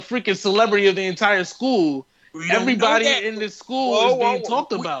freaking celebrity of the entire school. Everybody in this school is being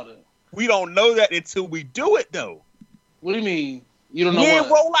talked about it. We don't know that until we do it, though. What do you mean? You don't know what?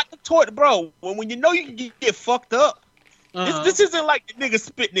 Roll out the torch, bro. When you know you can get fucked up. This isn't like the nigga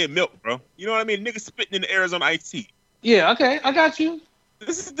spitting in milk, bro. You know what I mean? Nigga spitting in the Arizona iced tea. Yeah, okay. I got you.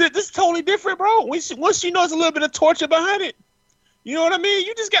 This is totally different, bro. Once you know there's a little bit of torture behind it, you know what I mean?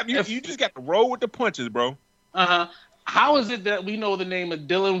 You just got to roll with the punches, bro. How is it that we know the name of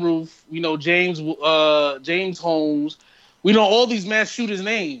Dylan Roof? We know James Holmes. We know all these mass shooters'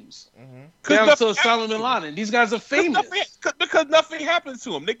 names. Down to Osama bin Laden. These guys are famous. Because nothing happens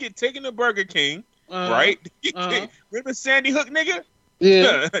to them. They get taken to Burger King, right? Remember Sandy Hook, nigga?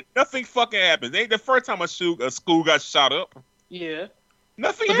 Yeah. Nothing fucking happens. It ain't the first time a school got shot up. Yeah.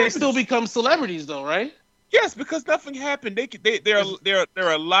 Nothing but happens. They still become celebrities, though, right? Yes, because nothing happened. They're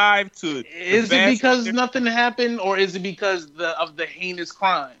alive to. Is it because nothing happened, or is it because of the heinous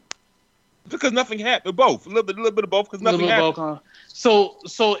crime? Because nothing happened. Both. A little bit of both. Because nothing happened.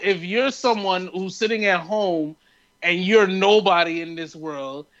 So if you're someone who's sitting at home and you're nobody in this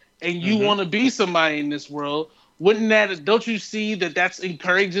world, and you want to be somebody in this world, don't you see that that's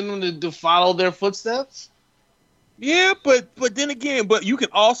encouraging them to follow their footsteps? Yeah, but then again, you can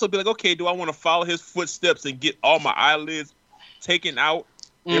also be like, okay, do I want to follow his footsteps and get all my eyelids taken out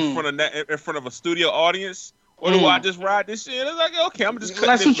in front of a studio audience, or do I just ride this shit? It's like, okay, I'm just.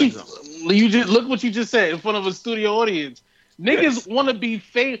 That's what you just look what you just said in front of a studio audience. Niggas want to be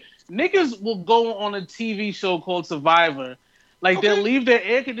famous. Niggas will go on a TV show called Survivor, they'll leave their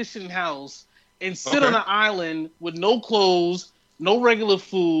air conditioned house and sit on an island with no clothes, no regular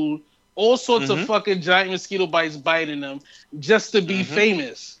food. All sorts of fucking giant mosquito bites biting them just to be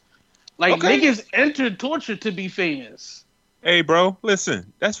famous. Niggas entered torture to be famous. Hey, bro,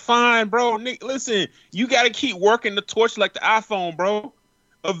 listen. That's fine, bro. Nick, listen. You got to keep working the torch like the iPhone, bro.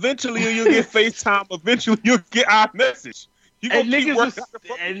 Eventually, you'll get FaceTime. Eventually, you'll get iMessage.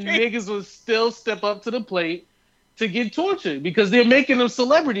 Niggas will still step up to the plate to get tortured because they're making them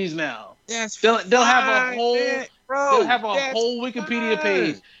celebrities now. They'll have a whole whole Wikipedia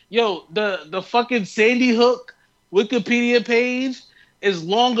page. Yo, the fucking Sandy Hook Wikipedia page is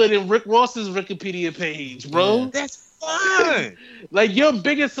longer than Rick Ross's Wikipedia page, bro. That's fine. You're a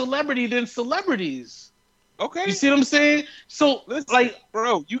bigger celebrity than celebrities. Okay. You see what I'm saying? So, listen,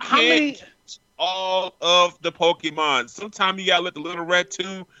 bro, you can't catch all of the Pokemon. Sometimes you gotta let the little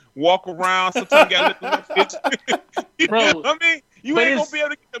Ratu walk around. Sometimes you gotta let the little bitch. Bro, you know what I mean? You ain't gonna be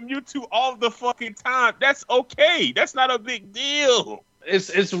able to get the Mewtwo all the fucking time. That's okay. That's not a big deal.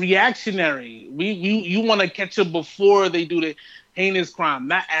 It's reactionary. You want to catch them before they do the heinous crime,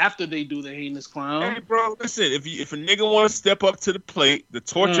 not after they do the heinous crime. Hey, bro, listen. If a nigga want to step up to the plate, the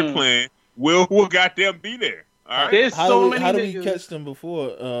torture plan will goddamn be there. All right. How do we catch them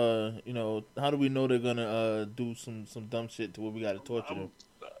before? How do we know they're gonna do some dumb shit to where we gotta torture them?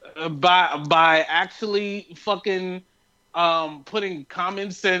 By actually fucking putting common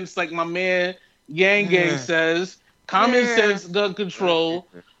sense, like my man Yang Gang says. Common sense, gun control,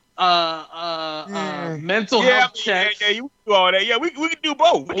 mental health checks. Yeah, you can do all that. Yeah, we can do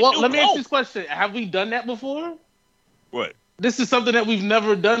both. Let me ask you this question. Have we done that before? What? This is something that we've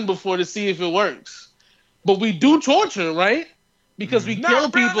never done before to see if it works. But we do torture, right? Because we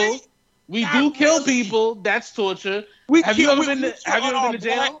kill people. We do kill people. That's torture. Have you ever been to jail? Have you ever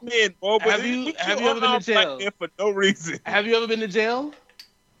been to jail? For no reason. Have you ever been to jail?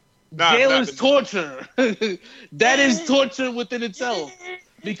 Jail is torture. That is torture within itself,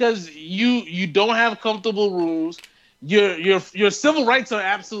 because you don't have comfortable rooms. Your civil rights are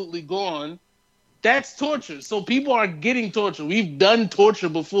absolutely gone. That's torture. So people are getting torture. We've done torture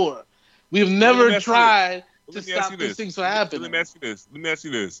before. We've never tried to stop these things from happening. Let me ask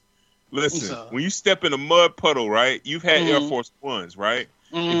you this. Listen, when you step in a mud puddle, right? You've had Air Force Ones, right?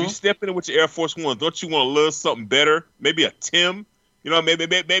 If you step in it with your Air Force Ones, don't you want a little something better? Maybe a Tim. You know,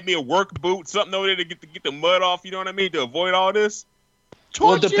 maybe a work boot, something over there to get the mud off. You know what I mean? To avoid all this.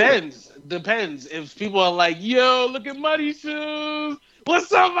 Well, it depends. If people are like, "Yo, look at Muddy Shoes.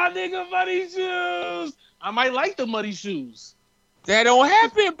 What's up, my nigga, Muddy Shoes?" I might like the Muddy Shoes. That don't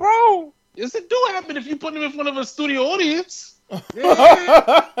happen, bro. Yes, it do happen if you put them in front of a studio audience. They're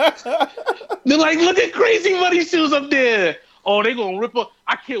like, "Look at crazy Muddy Shoes up there." Oh, they gonna rip up.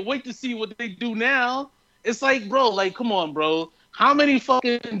 I can't wait to see what they do now. It's like, bro, come on, bro. How many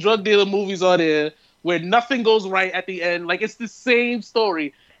fucking drug dealer movies are there where nothing goes right at the end? It's the same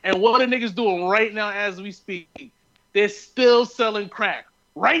story. And what are niggas doing right now as we speak? They're still selling crack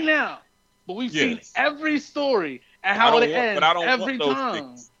right now. But we've seen every story and how it ends every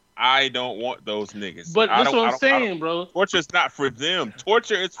time. I don't want those niggas. But that's what I'm saying, bro. Torture's not for them.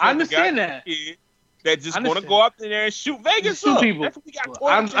 Torture is for I understand the that. Kid that just want to go up there and shoot Vegas shoot up. people. That's what we got.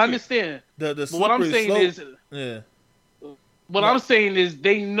 I understand. The what I'm saying is, what I'm saying is,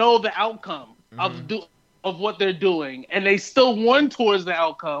 they know the outcome of what they're doing, and they still run towards the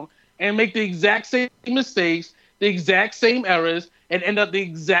outcome and make the exact same mistakes, the exact same errors, and end up the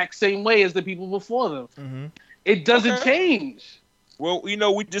exact same way as the people before them. Mm-hmm. It doesn't change. Well, we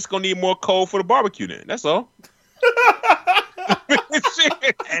just gonna need more coal for the barbecue then. That's all.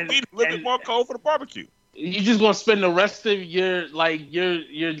 And we need a little bit more coal for the barbecue. You just gonna spend the rest of your life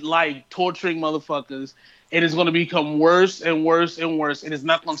torturing motherfuckers, and it's gonna become worse and worse and worse, and it's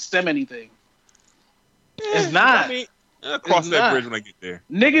not gonna stem anything. It's not. I mean, I'll cross that bridge when I get there.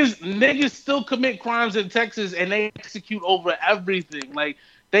 Niggas still commit crimes in Texas, and they execute over everything. Like,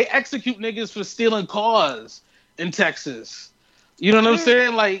 they execute niggas for stealing cars in Texas. You know what I'm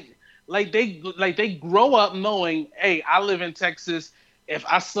saying? Like they grow up knowing, hey, I live in Texas. If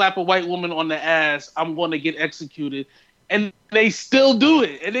I slap a white woman on the ass, I'm going to get executed. And they still do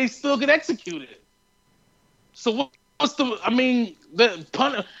it, and they still get executed. So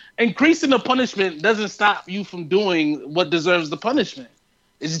increasing the punishment doesn't stop you from doing what deserves the punishment.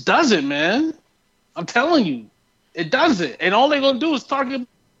 It just doesn't, man. I'm telling you, it doesn't. And all they're going to do is target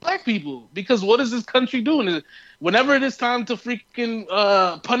black people, because what is this country doing? Whenever it is time to freaking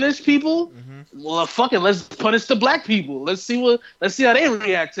punish people, well, fuck it, let's punish the black people. Let's see how they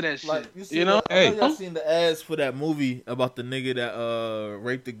react to that shit. Like, you know? I know y'all seen the ads for that movie about the nigga that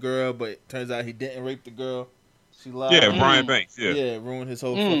raped the girl, but it turns out he didn't rape the girl. She lied. Yeah, Brian Banks. Yeah, ruined his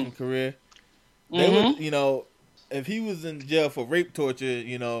whole fucking career. They would, if he was in jail for rape torture,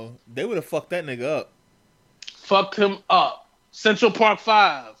 they would have fucked that nigga up. Fucked him up. Central Park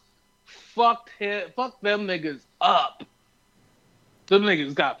 5. Fuck them niggas up. Them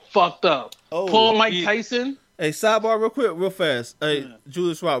niggas got fucked up. Paul Mike Tyson. Hey, sidebar real fast. Hey,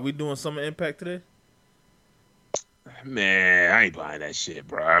 Julius Rock, we doing Summer Impact today? Man, I ain't buying that shit,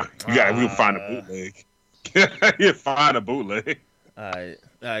 bro. We'll find a bootleg. You find a bootleg. All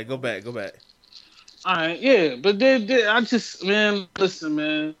right, go back. All right, yeah, but listen,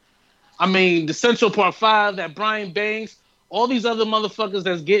 man. I mean, the Central Park 5, that Brian Banks, all these other motherfuckers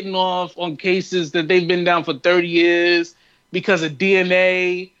that's getting off on cases that they've been down for 30 years because of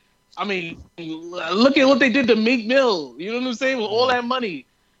DNA. I mean, look at what they did to Meek Mill. You know what I'm saying? With all that money,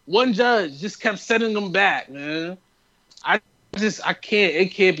 one judge just kept sending them back, man. I can't.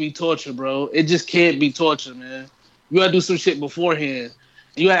 It can't be torture, bro. It just can't be torture, man. You gotta do some shit beforehand.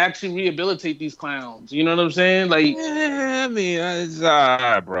 You gotta actually rehabilitate these clowns. You know what I'm saying? Like, yeah, I mean, it's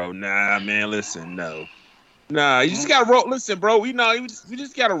bro. Nah, man. Listen, no. Nah, you just gotta roll. Listen, bro. We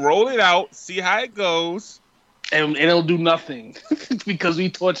just gotta roll it out, see how it goes, and it'll do nothing because we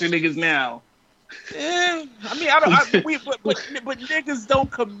torture niggas now. Yeah, I mean, but niggas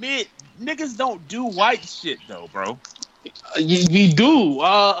don't commit. Niggas don't do white shit though, bro. We do.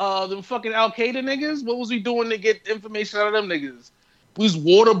 Them fucking Al Qaeda niggas. What was we doing to get information out of them niggas? We was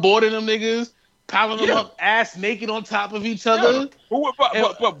waterboarding them niggas, piling them up ass naked on top of each other.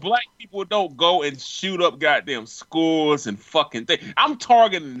 Yeah. But black people don't go and shoot up goddamn schools and fucking things. I'm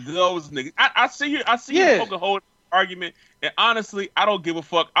targeting those niggas. I see you fucking hold argument, and honestly, I don't give a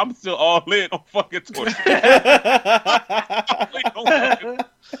fuck. I'm still all in on fucking torture.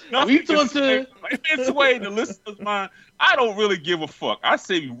 We torture. It's way the listeners' mind. I don't really give a fuck. I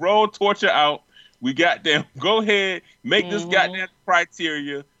say we roll torture out. We goddamn go ahead, make this goddamn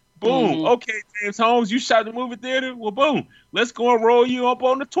criteria. Boom. Okay, James Holmes, you shot the movie theater? Well, boom. Let's go and roll you up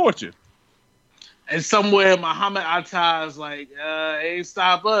on the torture. And somewhere Muhammad Atta is like, ain't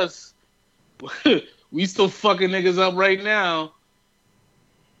stop us. We still fucking niggas up right now.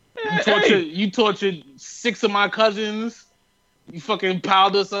 You tortured 6 of my cousins. You fucking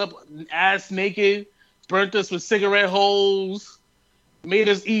piled us up ass naked, burnt us with cigarette holes, made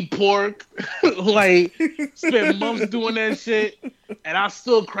us eat pork, like spent months doing that shit, and I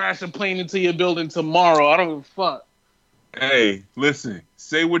still crash a plane into your building tomorrow. I don't give a fuck. Hey, listen,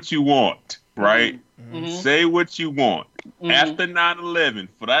 say what you want, right? Say what you want. After 9/11,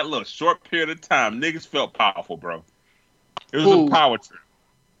 for that little short period of time, niggas felt powerful, bro. It was a power trip.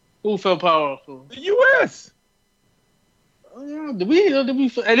 Who felt powerful? The U.S. Did we?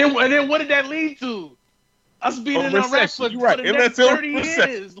 And then what did that lead to? Us being in Iraq for the next 30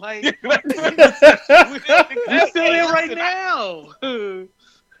 years. Like, we're still there right now.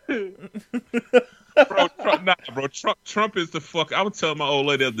 Trump is the fuck. I was telling my old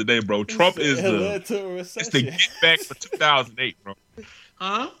lady the other day, bro. Trump is it's the get back for 2008, bro.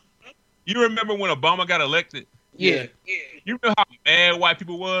 Huh? You remember when Obama got elected? Yeah. You know how mad white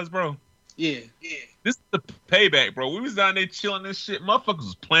people was, bro? Yeah. This is the payback, bro. We was down there chilling this shit. Motherfuckers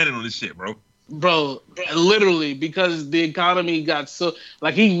was planning on this shit, bro. Bro, literally, because the economy got so...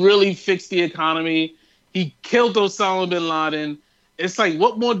 Like, he really fixed the economy. He killed Osama bin Laden. It's like,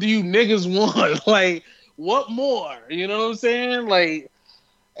 what more do you niggas want? Like, what more? You know what I'm saying? Like,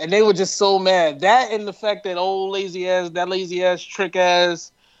 and they were just so mad. That and the fact that lazy ass, trick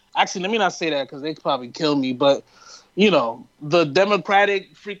ass... Actually, let me not say that because they could probably kill me, but... You know, the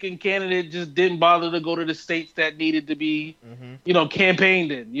Democratic freaking candidate just didn't bother to go to the states that needed to be,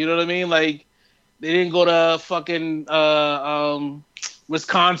 campaigned in. You know what I mean? Like, they didn't go to fucking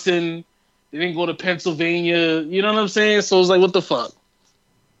Wisconsin. They didn't go to Pennsylvania. You know what I'm saying? So it's like, what the fuck?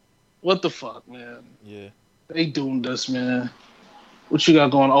 What the fuck, man? Yeah. They doomed us, man. What you got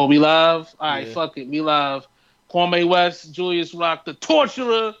going? Oh, we live? All right, fuck it. We live. Kwame West, Julius Rock, the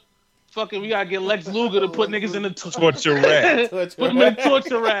torturer. Fucking, we gotta get Lex Luger to put niggas in the torture rack. Put them in the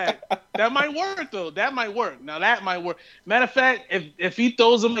torture rack. That might work though. That might work. Now that might work. Matter of fact, if he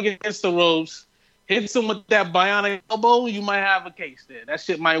throws him against the ropes, hits him with that bionic elbow, you might have a case there. That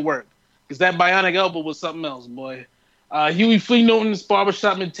shit might work. Because that bionic elbow was something else, boy. Huey Flea Norton's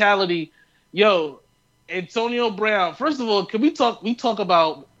barbershop mentality. Yo, Antonio Brown. First of all, can we talk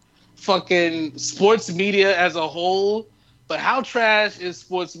about fucking sports media as a whole? But how trash is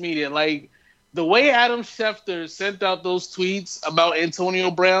sports media? Like, the way Adam Schefter sent out those tweets about Antonio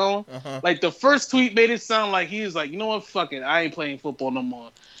Brown, like, the first tweet made it sound like he was like, you know what, fuck it, I ain't playing football no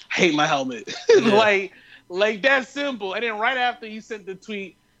more. I hate my helmet. Yeah. like that simple. And then right after he sent the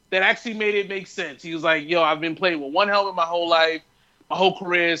tweet that actually made it make sense. He was like, yo, I've been playing with one helmet my whole life, my whole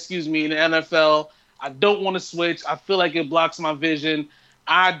career, in the NFL. I don't want to switch. I feel like it blocks my vision.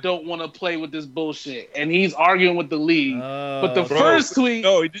 I don't want to play with this bullshit. And he's arguing with the league. But the first tweet...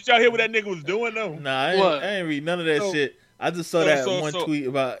 No, did y'all hear what that nigga was doing, though? Nah, I ain't read none of that shit. I just saw that one tweet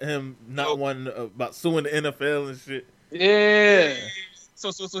about him not wanting... about suing the NFL and shit. Yeah. So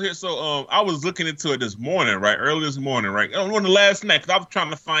I was looking into it this morning, right? Early this morning, right? On the last night, because I was trying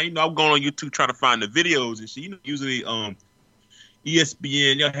to find... I'm going on YouTube trying to find the videos and shit. Usually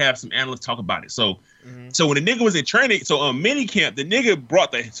ESPN, they'll have some analysts talk about it. So... So when the nigga was in training, mini camp, the nigga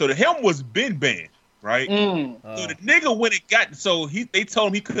brought the helmet was been banned, right? So the nigga when it got, they told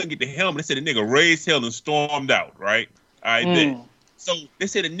him he couldn't get the helmet. They said the nigga raised hell and stormed out, right? All right, then. So they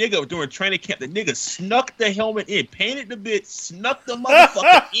said the nigga during training camp, the nigga snuck the helmet in, painted the bit, snuck the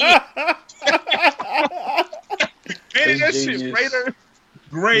motherfucker in. Painted that shit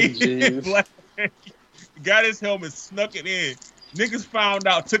gray and black. Got his helmet, snuck it in. Niggas found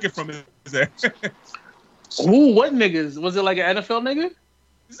out, took it from his ass. Ooh, what niggas? Was it like an NFL nigga?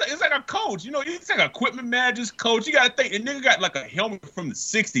 It's like a coach. It's like an equipment manager's coach. You gotta think the nigga got like a helmet from the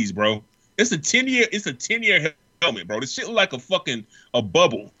 60s, bro. It's a 10-year helmet, bro. This shit look like a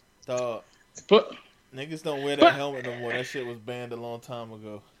bubble. But niggas don't wear that helmet no more. That shit was banned a long time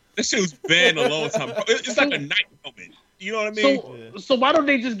ago. That shit was banned a long time ago. It's like a night helmet. You know what I mean? So why don't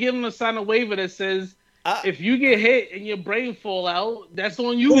they just give him to sign a waiver that says if you get hit and your brain fall out, that's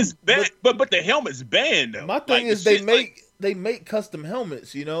on you. It's banned, but the helmet's banned though. My thing is they make custom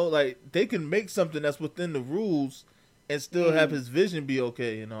helmets, like they can make something that's within the rules and still have his vision be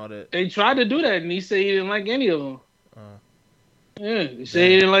okay and all that. They tried to do that and he said he didn't like any of them. Yeah, he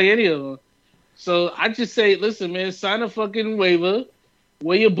said he didn't like any of them. So I just say, listen, man, sign a fucking waiver,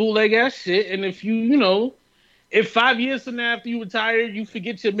 wear your bootleg ass shit, and if if 5 years from now after you retire, you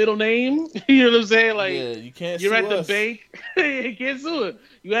forget your middle name, you know what I'm saying? Like, you can't you're sue at the bank, you can't sue it.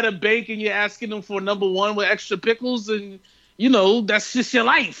 You at a bank and you're asking them for number one with extra pickles, and that's just your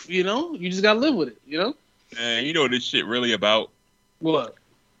life. You just gotta live with it. And you know what this shit really about? What?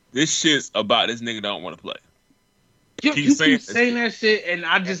 This shit's about this nigga don't want to play. You keep saying that shit, and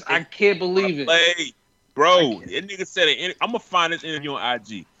I can't believe it. Play. Bro, that nigga said it. I'm gonna find this interview on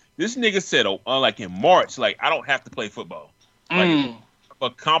IG. This nigga said, like in March, like I don't have to play football. Like,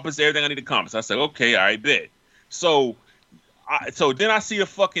 accomplish everything I need to accomplish. I said, okay, all right, bet. So then I see a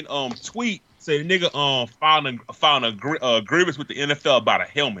fucking tweet say the nigga filed a grievance with the NFL about a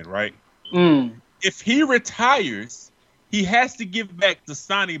helmet, right? If he retires, he has to give back the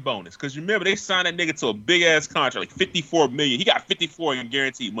signing bonus because remember they signed that nigga to a big ass contract, like $54 million. He got $54 in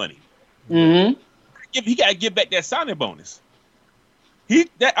guaranteed money. He got to give back that signing bonus.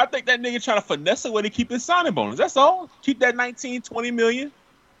 I think that nigga trying to finesse a way to keep his signing bonus. That's all. Keep that 19, 20 million.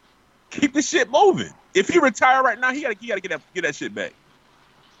 Keep the shit moving. If he retire right now, he gotta get that shit back.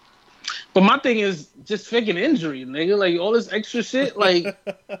 But my thing is just faking injury, nigga. Like all this extra shit, like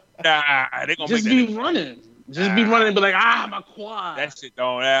nah, they gonna just make that be running. Just be running and be like, my quad. That shit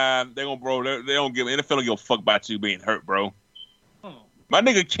don't. They don't give. NFL don't give a fuck about you being hurt, bro. My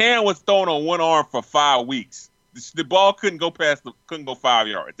nigga Cam was thrown on one arm for 5 weeks. The ball couldn't go 5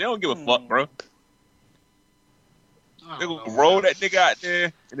 yards. They don't give a fuck, bro. They gonna roll that nigga out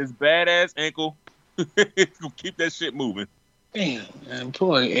there in his badass ankle. Gonna keep that shit moving. Damn, man,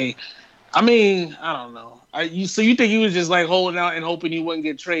 boy. I mean, I don't know. So you think he was just like holding out and hoping he wouldn't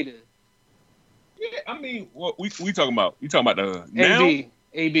get traded? Yeah, I mean, what we talking about? You talking about the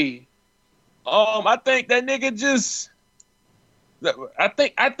AB? I think that nigga just. I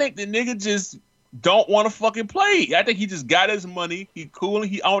think the nigga just don't want to fucking play. I think he just got his money. He cool. I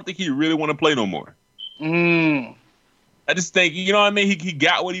don't think he really want to play no more. I just think, you know what I mean? He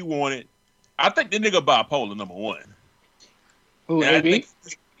got what he wanted. I think the nigga bipolar, number one. Who, AB?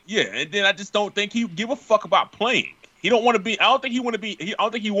 Yeah, and then I just don't think he give a fuck about playing. He don't want to be. I don't think he wanted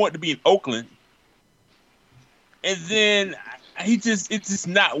to be in Oakland. And then it's just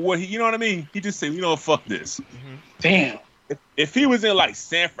not what he. You know what I mean? He just said, fuck this. Mm-hmm. Damn. If he was in like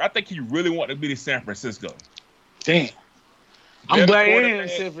I think he really wanted to be in San Francisco. Damn. I'm glad he ain't in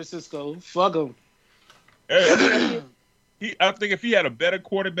San Francisco. Fuck him. I think if he had a better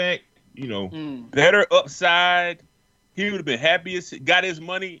quarterback, better upside, he would have been happiest. Got his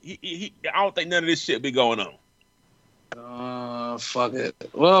money. I don't think none of this shit be going on. Fuck it.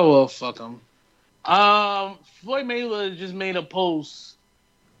 Well, fuck him. Floyd Mayweather just made a post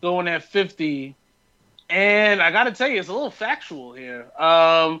going at 50. And I got to tell you, it's a little factual here.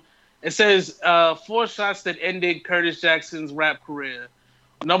 It says 4 shots that ended Curtis Jackson's rap career.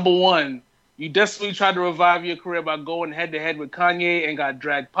 Number 1, you desperately tried to revive your career by going head-to-head with Kanye and got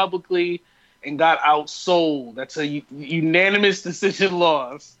dragged publicly and got outsold. That's a unanimous decision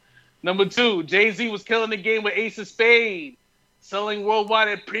loss. Number 2, Jay-Z was killing the game with Ace of Spades, selling worldwide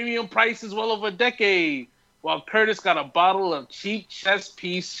at premium prices well over a decade, while Curtis got a bottle of cheap chest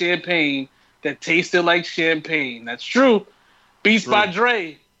piece champagne that tasted like champagne. That's true. Beats by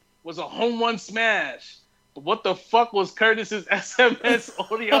Dre was a home run smash. But what the fuck was Curtis's SMS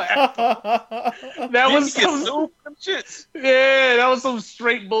audio? That was some shit. Yeah, that was some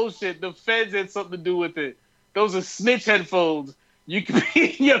straight bullshit. The feds had something to do with it. Those are snitch headphones. You can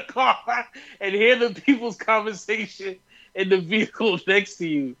be in your car and hear the people's conversation in the vehicle next to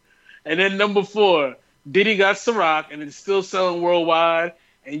you. And then number 4, Diddy got Ciroc and it's still selling worldwide.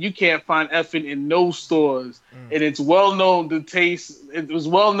 And you can't find effing in no stores. And it's well known to taste. It was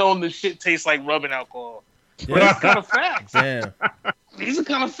well known the shit tastes like rubbing alcohol. Yeah. But it's kind of facts. Damn. These are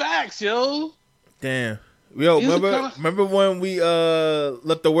kind of facts, yo. Damn. Yo, remember when we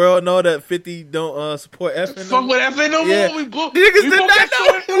let the world know that 50 don't support effing? Fuck with effing no more. We broke the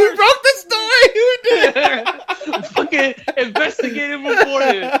story. We did. Fucking investigative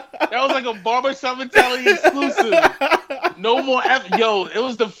reporting. That was like a barbershop mentality exclusive. No more effing. Yo, it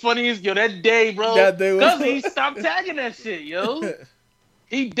was the funniest. Yo, that day, bro. Because he stopped tagging that shit, yo.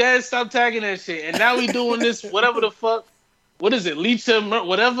 He dead stopped tagging that shit. And now we doing this, whatever the fuck. What is it? Leecha,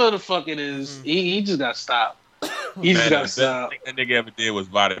 whatever the fuck it is. Mm-hmm. He just got stopped. He just got stopped. The nigga ever did was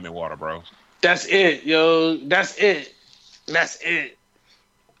vitamin water, bro. That's it, yo. That's it. That's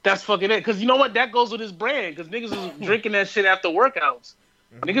fucking it. Because you know what? That goes with his brand. Because niggas is drinking that shit after workouts.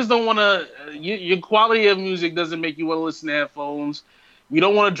 Mm-hmm. Niggas don't want to... your quality of music doesn't make you want to listen to headphones. You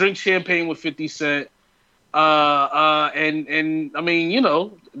don't want to drink champagne with 50 Cent. And I mean,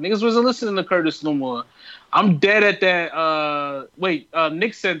 niggas wasn't listening to Curtis no more. I'm dead at that.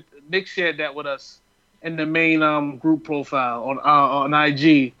 Nick shared that with us in the main group profile on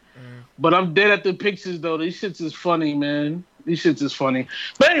IG. But I'm dead at the pictures though. These shits is funny, man. These shits is funny.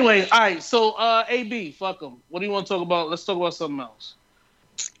 But anyway, all right. So AB, fuck them. What do you want to talk about? Let's talk about something else.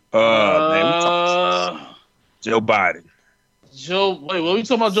 Joe Biden. What are we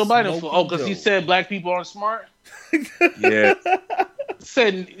talking about Joe Biden for? Oh, because he said black people aren't smart. Yeah.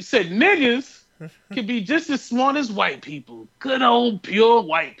 Said niggas can be just as smart as white people. Good old pure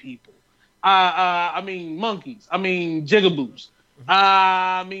white people. I mean monkeys. I mean jigaboos.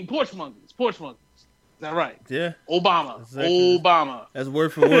 I mean porch monkeys. Is that right? Yeah. Obama. Exactly. Obama. That's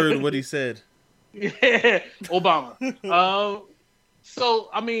word for word what he said. Yeah. Obama. So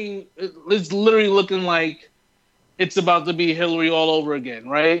I mean, it's literally looking like it's about to be Hillary all over again,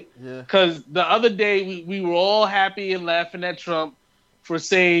 right? Yeah. Because the other day we were all happy and laughing at Trump for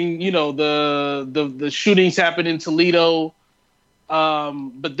saying, the shootings happened in Toledo.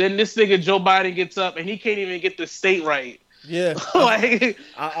 But then this nigga Joe Biden gets up and he can't even get the state right. Yeah. Like,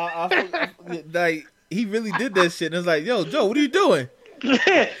 like he really did that shit. And it's like, yo, Joe, what are you doing? He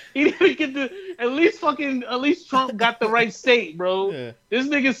didn't get at least Trump got the right state, bro. Yeah. This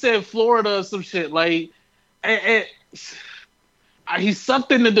nigga said Florida or some shit. Like and he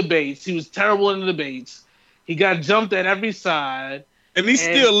sucked in the debates. He was terrible in the debates. He got jumped at every side. And he's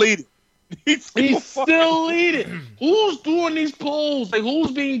still leading. He's still leading. Who's doing these polls? Like,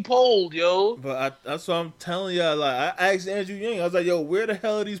 who's being polled, yo? But that's what I'm telling y'all. Like, I asked Andrew Yang. I was like, "Yo, where the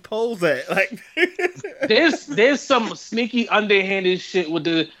hell are these polls at?" Like, there's some sneaky, underhanded shit with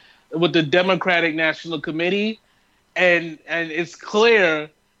the Democratic National Committee, and it's clear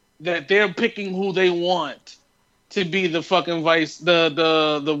that they're picking who they want to be the fucking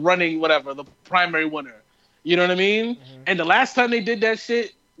the running whatever, the primary winner. You know what I mean? Mm-hmm. And the last time they did that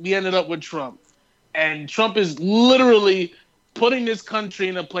shit, we ended up with Trump. And Trump is literally putting this country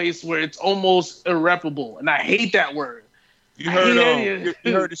in a place where it's almost irreparable. And I hate that word. You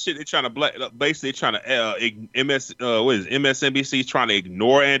heard the shit they're trying to basically trying to MSNBC trying to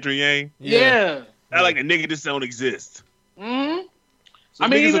ignore Andrew Yang? Yeah. I like the nigga just don't exist. Mm-hmm. So I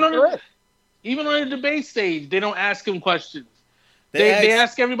mean, even on the debate stage, they don't ask him questions. They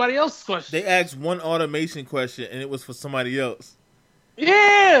ask everybody else questions. They asked one automation question, and it was for somebody else.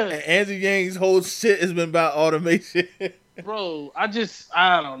 Yeah. And Andrew Yang's whole shit has been about automation. Bro, I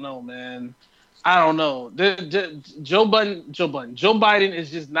don't know, man. I don't know. Joe Biden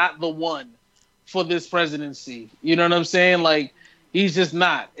is just not the one for this presidency. You know what I'm saying? Like, he's just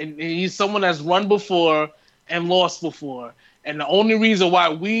not. And he's someone that's run before and lost before. And the only reason why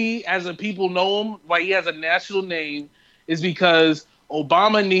we as a people know him, why he has a national name, is because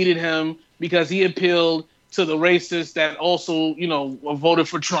Obama needed him because he appealed to the racists that also, voted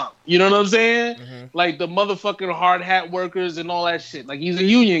for Trump. You know what I'm saying? Mm-hmm. Like the motherfucking hard hat workers and all that shit. Like, he's a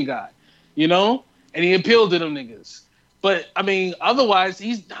union guy, and he appealed to them niggas. But I mean, otherwise,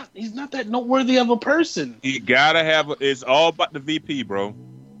 he's not that noteworthy of a person. You gotta have. It's all about the VP, bro.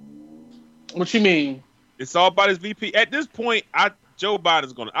 What you mean? It's all about his VP. At this point, Joe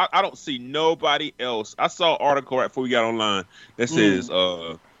Biden's gonna. I don't see nobody else. I saw an article right before we got online that says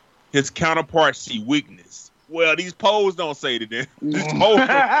his counterparts see weakness. Well, these polls don't say that.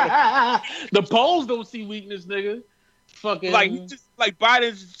 The polls don't see weakness, nigga. Fucking like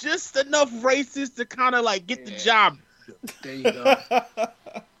Biden's just enough racist to kind of like get the job. There you go.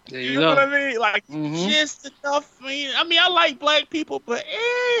 You know what I mean? Like just enough. I mean, I like black people, but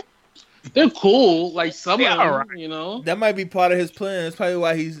they're cool. Like some of them, right. That might be part of his plan. That's probably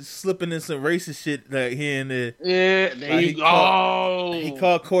why he's slipping in some racist shit like here and there. Yeah, there you go. He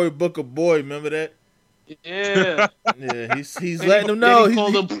called Cory Booker boy. Remember that? Yeah. Yeah. He's letting them know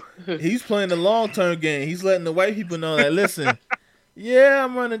he's playing the long term game. He's letting the white people know that listen. Yeah,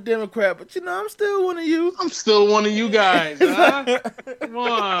 I'm running Democrat, but I'm still one of you. I'm still one of you guys. Huh? Come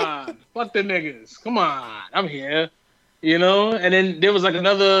on, fuck the niggas. Come on, I'm here. And then there was like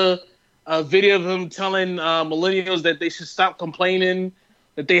another video of him telling millennials that they should stop complaining,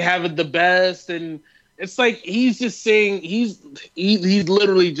 that they have it the best, and it's like he's just saying he's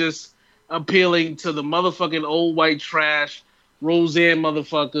literally just appealing to the motherfucking old white trash Roseanne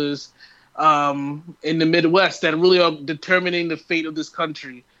motherfuckers in the Midwest that really are determining the fate of this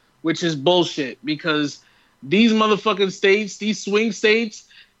country, which is bullshit because these motherfucking states, these swing states,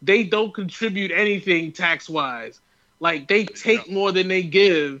 they don't contribute anything tax-wise. Like, they take more than they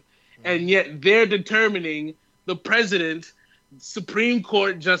give, and yet they're determining the president, Supreme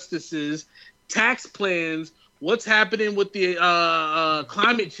Court justices, tax plans, what's happening with the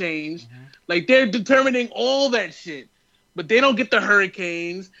climate change. Mm-hmm. Like, they're determining all that shit. But they don't get the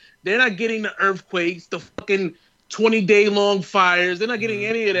hurricanes. They're not getting the earthquakes, the fucking 20-day-long fires. They're not getting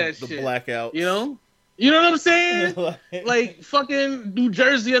any of that shit. The blackouts. You know what I'm saying? Like, fucking New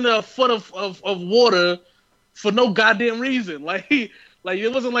Jersey under a foot of water for no goddamn reason. Like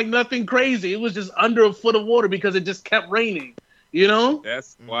it wasn't like nothing crazy. It was just under a foot of water because it just kept raining.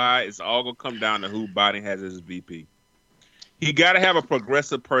 That's why it's all gonna come down to who Biden has as VP. He got to have a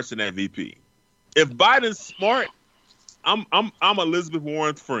progressive person at VP. If Biden's smart, I'm Elizabeth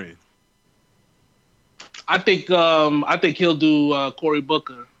Warren's friend. I think he'll do Cory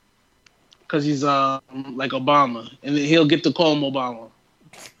Booker because he's like Obama, and he'll get to call him Obama.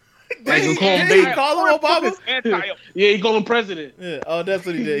 Like he call him Obama? Yeah, he called him president. Yeah. Oh, that's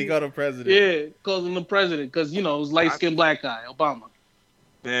what he did. He called him president. Yeah, calls him the president because it was light-skinned black guy, Obama.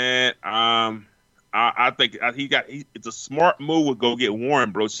 Man, I think it's a smart move to go get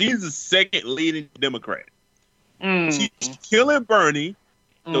Warren, bro. She's the second leading Democrat. She's killing Bernie.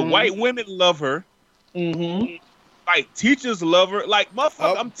 The white women love her. Mm-hmm. Like, teachers love her. Like,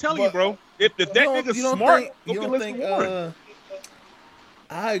 motherfucker, I'm telling you, bro. If that nigga's smart, listen to Warren.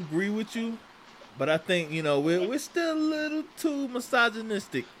 I agree with you, but I think, we're still a little too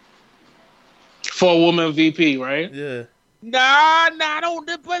misogynistic. For a woman VP, right? Yeah. Nah, don't.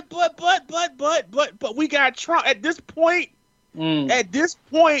 But we got Trump at this point. At this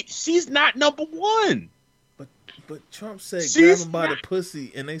point, she's not number one. But Trump said grab him by the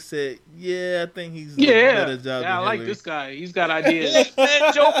pussy, and they said, "Yeah, I think he's a better job." Yeah, I like this guy. He's got ideas.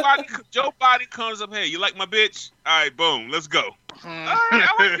 Man, Joe Biden comes up, hey, you like my bitch? All right, boom, let's go. All right, I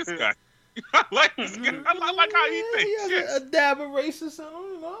like this guy. I like this guy. I like how he thinks. He has a dab of racism.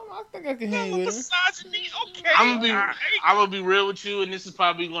 I think I can hang with him. Misogyny, okay. I'm gonna be real with you, and this is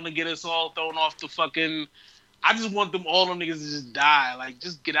probably gonna get us all thrown off the fucking. I just want all them niggas to just die. Like,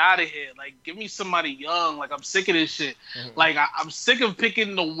 just get out of here. Like, give me somebody young. Like, I'm sick of this shit. Mm-hmm. Like, I'm sick of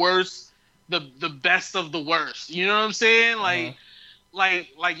picking the worst, the best of the worst. You know what I'm saying? Like, like,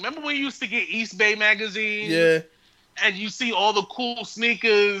 remember when you used to get East Bay magazine? Yeah. And you see all the cool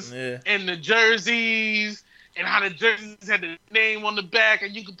sneakers and the jerseys and how the jerseys had the name on the back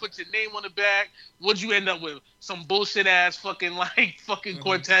and you could put your name on the back. What'd you end up with? Some bullshit ass fucking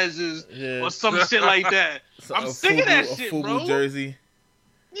Cortezes or some shit like that. So I'm sick of that shit, bro. Jersey.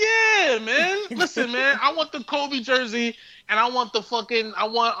 Yeah, man. Listen, man. I want the Kobe jersey and I want the fucking I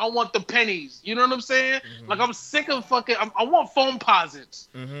want the pennies. You know what I'm saying? Mm-hmm. Like, I'm sick of fucking I want foam posits.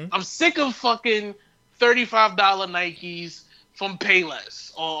 Mm-hmm. I'm sick of fucking $35 Nikes from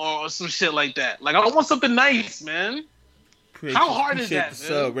Payless or some shit like that. Like, I want something nice, man. How hard is that,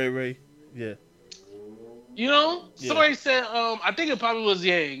 man? Ray. Yeah. You know? Yeah. Somebody said, I think it probably was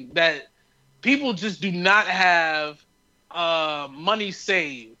Yang, that people just do not have money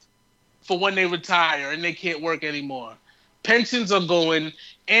saved for when they retire and they can't work anymore. Pensions are going,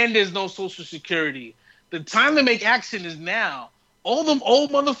 and there's no Social Security. The time to make action is now. All them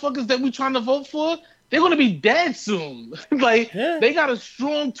old motherfuckers that we trying to vote for, they're going to be dead soon. They got a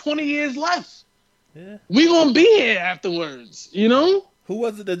strong 20 years left. Yeah. We going to be here afterwards, you know? Who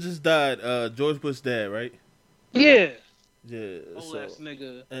was it that just died? George Bush's dad, right? Yeah. Yeah. Old ass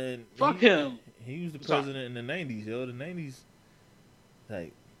nigga. And fuck him. He was the president in the 90s, yo. The 90s.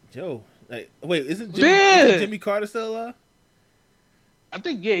 Like, Joe. Like, wait, isn't Jimmy Carter still alive? I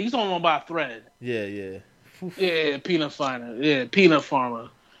think, he's on by a thread. Yeah. Yeah, peanut farmer. Yeah, peanut farmer.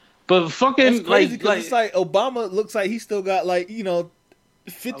 But fucking, that's crazy, like it's like Obama looks like he still got 50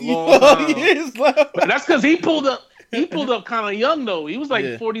 years left. But that's because he pulled up kind of young though. He was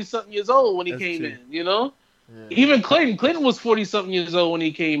 40-something years old when he came in, you know? Yeah. Even Clinton was 40-something years old when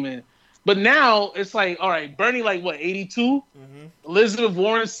he came in. But now it's like, all right, Bernie 82? Mm-hmm. Elizabeth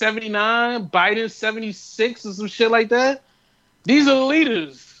Warren 79, Biden 76 or some shit like that. These are the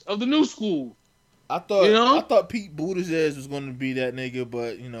leaders of the new school. I thought Pete Buttigieg was going to be that nigga,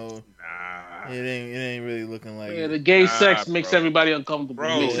 but it ain't really looking like. Yeah, the gay sex makes everybody uncomfortable.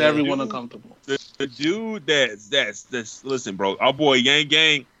 Bro, makes everyone uncomfortable. The dude that's listen, bro. Our boy Yang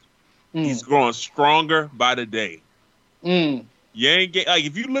Gang, he's growing stronger by the day. Yang Gang,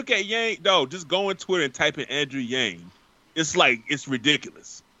 if you look at Yang, just go on Twitter and type in Andrew Yang. It's it's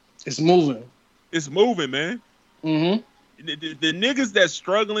ridiculous. It's moving. It's moving, man. Mm-hmm. The niggas that's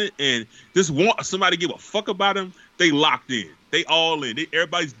struggling and just want somebody to give a fuck about them, they locked in. They all in.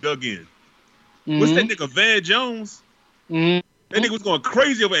 Everybody's dug in. Mm-hmm. What's that nigga, Van Jones? Mm-hmm. That nigga was going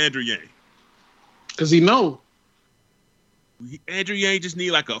crazy over Andrew Yang. Because he know. Andrew Yang just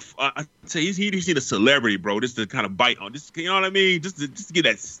need I say he just need a celebrity, bro, just to kind of bite on. Just, you know what I mean? Just to get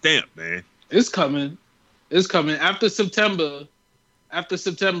that stamp, man. It's coming. It's coming. After September,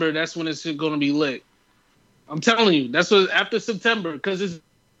 that's when it's going to be lit. I'm telling you, that's what after September, because there's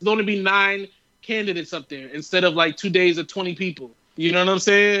going to be 9 candidates up there instead of 2 days of 20 people. You know what I'm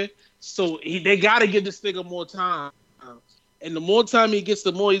saying? So they got to give this nigga more time. And the more time he gets,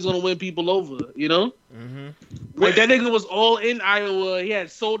 the more he's going to win people over, you know? Mm-hmm. That nigga was all in Iowa. He had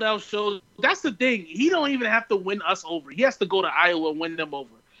sold out shows. That's the thing. He don't even have to win us over. He has to go to Iowa and win them over.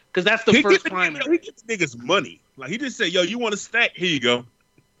 Because that's the first primary. He gets niggas money. He just said, yo, you want a stack? Here you go.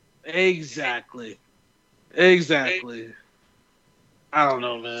 Exactly. I don't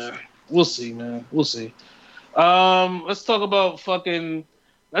know, man. We'll see, man. We'll see. Let's talk about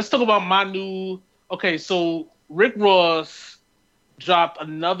my new. Okay, so Rick Ross dropped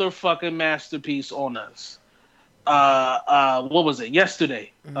another fucking masterpiece on us. What was it?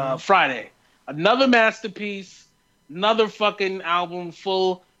 Yesterday, Friday. Another masterpiece. Another fucking album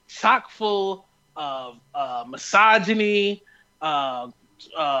chock full of misogyny.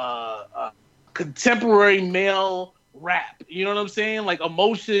 Contemporary male rap, you know what I'm saying?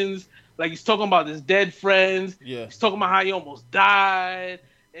 Emotions, he's talking about his dead friends. Yeah. He's talking about how he almost died,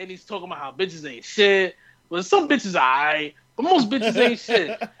 and he's talking about how bitches ain't shit. Well, some bitches are alright, but most bitches ain't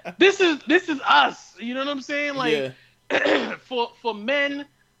shit. This is us, you know what I'm saying? For men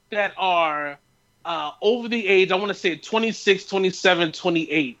that are over the age, I want to say 26, 27,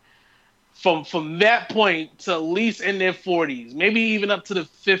 28. From that point to at least in their 40s, maybe even up to the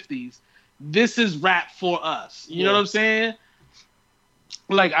 50s, this is rap for us. You know what I'm saying?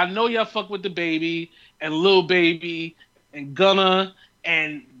 Like, I know y'all fuck with DaBaby and Lil Baby and Gunna,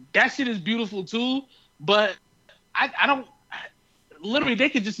 and that shit is beautiful too, but I don't... Literally, they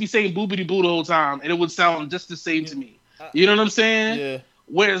could just be saying boobity boo the whole time, and it would sound just the same to me. You know what I'm saying? Yeah.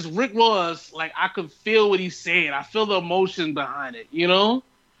 Whereas Rick Ross, like, I could feel what he's saying. I feel the emotion behind it, you know?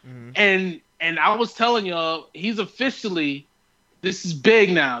 Mm-hmm. And I was telling y'all, he's officially, this is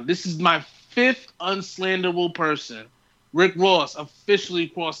big now. This is my 5th unslanderable person. Rick Ross officially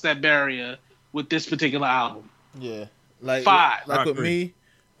crossed that barrier with this particular album. Yeah. Like 5. Like with me,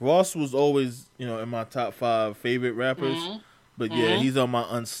 Ross was always, you know, in my top 5 favorite rappers. Mm-hmm. But yeah, he's on my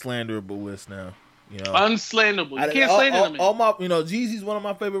unslanderable list now. You know, unslanderable. You can't say that to me. All my, you know, Jeezy's one of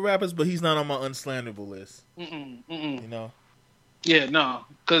my favorite rappers, but he's not on my unslanderable list. You know. Yeah, no,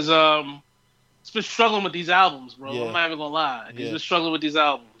 because he's been struggling with these albums, bro. I'm not even gonna lie. He's been struggling with these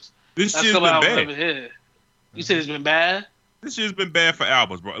albums. This shit's been bad. You said it's been bad. This shit's been bad for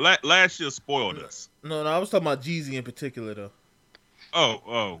albums, bro. Last year spoiled us. No, I was talking about Jeezy in particular, though.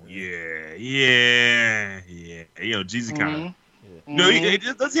 Yeah. You know, Jeezy kind of. No,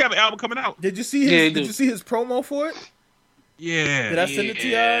 does he have an album coming out? Did you see his? Did you see his promo for it? Yeah. Did I send it to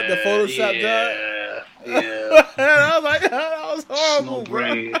y'all? The Photoshop job. Yeah. I was like, that was horrible,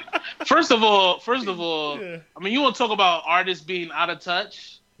 bro. First of all, I mean, you want to talk about artists being out of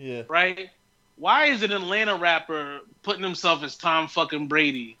touch? Yeah. Right? Why is an Atlanta rapper putting himself as Tom fucking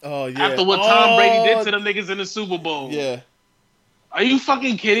Brady? Oh yeah. After what Tom Brady did to them niggas in the Super Bowl. Yeah. Are you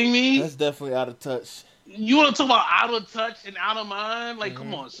fucking kidding me? That's definitely out of touch. You want to talk about out of touch and out of mind? Like,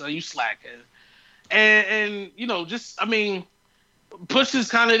 come on, son, you slacking. And you know, just, I mean, Pusha's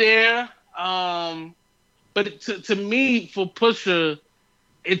kind of there. But to me, for Pusha,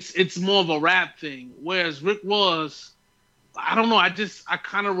 it's more of a rap thing. Whereas Rick Ross, I don't know, I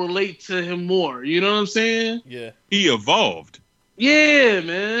kind of relate to him more. You know what I'm saying? Yeah. He evolved. Yeah,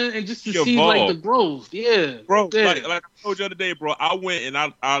 man. And just to see, like, the growth. Yeah. Bro, like I told you the other day, bro, I went and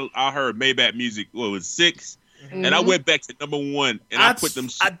I heard Maybach Music, what was 6? And I went back to number 1 and I put them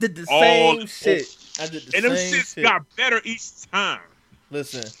I did the same shit. I did the same shit. And them shits got better each time.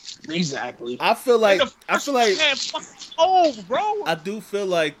 Listen. Exactly. I feel like bro. I do feel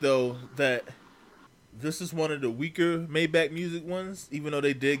like, though, that this is one of the weaker Maybach Music ones, even though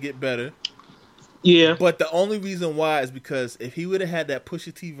they did get better. Yeah. But the only reason why is because if he would have had that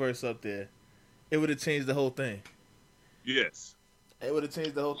Pusha T verse up there, it would have changed the whole thing. Yes. It would have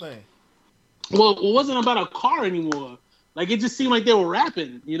changed the whole thing. Well, it wasn't about a car anymore. Like, it just seemed like they were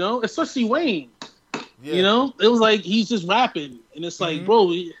rapping, you know? Especially Wayne. Yeah. You know? It was like he's just rapping. And it's like,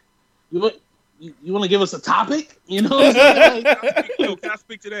 bro, you want to give us a topic? You know? Yo, can I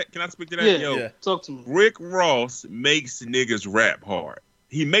speak to that? Yeah, Yo, yeah. Talk to me. Rick Ross makes niggas rap hard.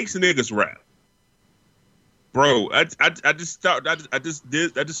 He makes niggas rap. Bro, I just started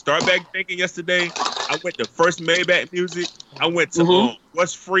back thinking yesterday. I went to first Maybach Music. I went to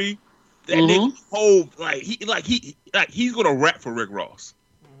What's Free. That nigga whole he's gonna rap for Rick Ross.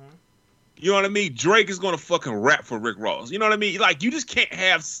 You know what I mean? Drake is gonna fucking rap for Rick Ross. You know what I mean? Like, you just can't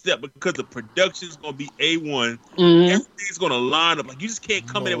have step because the production's gonna be A1. Everything's gonna line up. Like, you just can't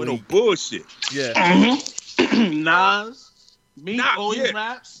come in there with no bullshit. Yeah. Nas, Meek always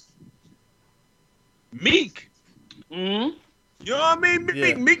raps. Meek. You know what I mean?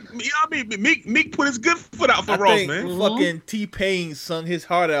 Meek put his good foot out for Ross, man. Fucking T-Pain sung his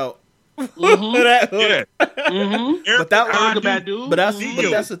heart out. But that's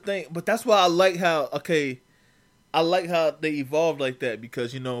the thing. But that's why I like how they evolved like that,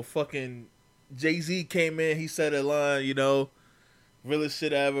 because, you know, fucking Jay-Z came in, he said a line, you know, realest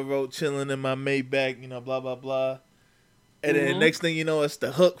shit I ever wrote, chilling in my Maybach, you know, blah blah blah. And then the next thing you know, it's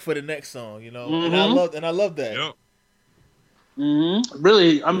the hook for the next song, you know. And I love that. Yep.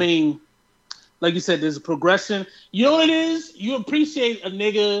 Really, I mean, like you said, there's a progression. You know what it is? You appreciate a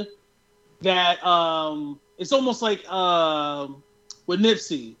nigga that it's almost like with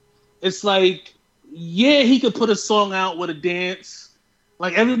Nipsey. It's like, yeah, he could put a song out with a dance.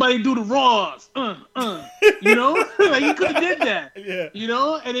 Like, everybody do the raws. You know? Like, he could have did that. Yeah. You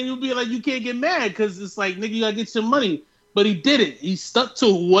know? And then you'll be like, you can't get mad because it's like, nigga, you gotta get your money. But he did it. He stuck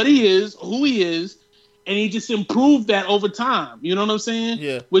to what he is, who he is, and he just improved that over time. You know what I'm saying?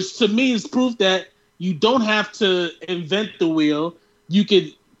 Yeah. Which to me is proof that you don't have to invent the wheel. You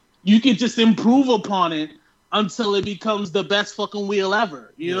could just improve upon it until it becomes the best fucking wheel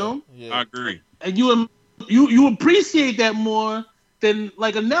ever. You know? Yeah. I agree. And you appreciate that more than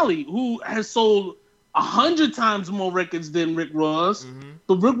like a Nelly, who has sold 100 times more records than Rick Ross,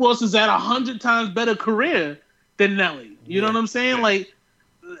 but Rick Ross is at 100 times better career than Nelly. You know what I'm saying? Like,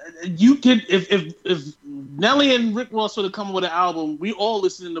 you can if Nelly and Rick Ross were to come with an album, we all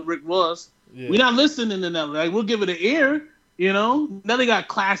listening to Rick Ross. Yeah. We're not listening to Nelly. Like, we'll give it an ear. You know, Nelly got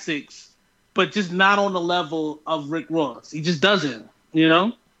classics, but just not on the level of Rick Ross. He just doesn't. You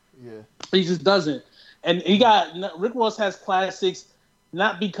know? Yeah. He just doesn't. And Rick Ross has classics.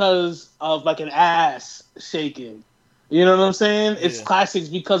 Not because of like an ass shaking. You know what I'm saying? Yeah. It's classics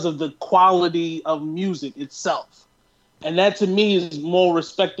because of the quality of music itself. And that to me is more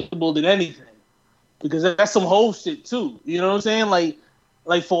respectable than anything. Because that's some whole shit too. You know what I'm saying? Like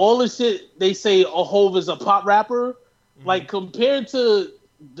for all the shit they say Hov is a pop rapper, like compared to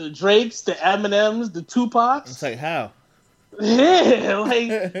the Drakes, the Eminems, the Tupacs. It's like how? Yeah,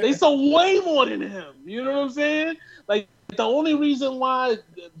 like they sold way more than him. You know what I'm saying? Like the only reason why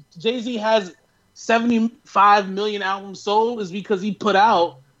Jay-Z has 75 million albums sold is because he put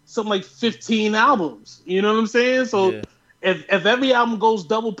out something like 15 albums. You know what I'm saying? So if every album goes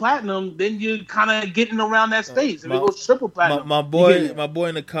double platinum, then you're kind of getting around that space. If it goes triple platinum, my boy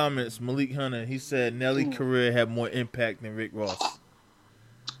in the comments, Malik Hunter, he said Nelly's career had more impact than Rick Ross.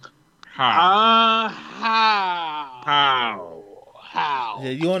 How?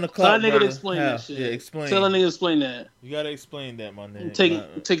 Yeah, you on the clock. Tell that nigga to explain that shit. Yeah, explain. Tell that nigga to explain that. You gotta explain that, my nigga.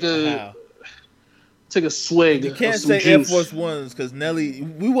 Take a swig. You can't say Air Force Ones because Nelly.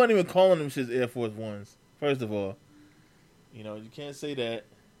 We weren't even calling them shit Air Force Ones. First of all, you know you can't say that,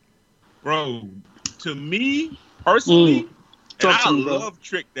 bro. To me personally, I love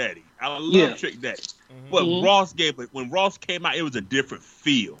Trick Daddy. I love Trick Daddy. But Ross gave it when Ross came out, it was a different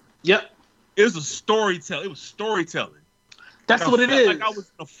feel. Yep, it was a storytelling. It was storytelling. That's what it is. Like I was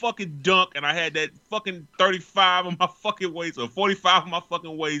in a fucking dunk and I had that fucking 35 on my fucking waist or 45 on my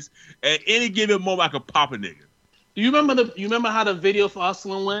fucking waist. At any given moment, I could pop a nigga. Do you remember how the video for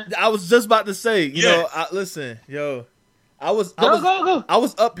Hustlin' went? I was just about to say, you know, listen, yo, I was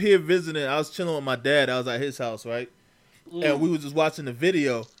up here visiting. I was chilling with my dad. I was at his house, right? And we was just watching the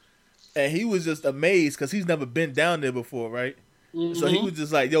video, and he was just amazed because he's never been down there before, right? So he was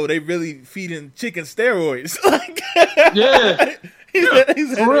just like, yo, they really feeding chicken steroids. Yeah. He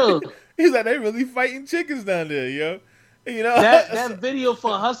said they really fighting chickens down there, yo. You know that video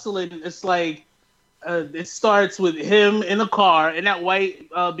for Hustlin', it's like it starts with him in a car in that white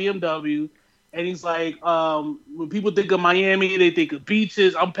BMW, and he's like, when people think of Miami, they think of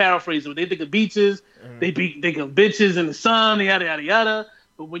beaches. I'm paraphrasing. When they think of beaches, they think of bitches in the sun, yada yada yada.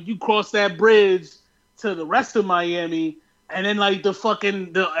 But when you cross that bridge to the rest of Miami, and then like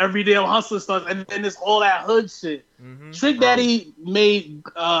the everyday hustler starts, and then it's all that hood shit. Trick Daddy made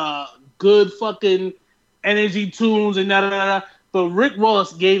good fucking energy tunes and da. But Rick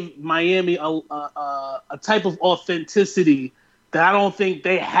Ross gave Miami a type of authenticity that I don't think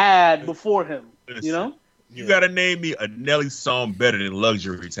they had before him. Listen, you know, you gotta name me a Nelly song better than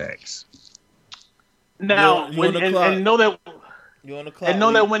Luxury Tax. Now, and know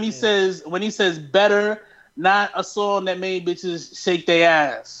that when he says better. Not a song that made bitches shake their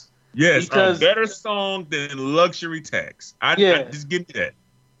ass. Yes, because a better song than Luxury Tax. I just give me that.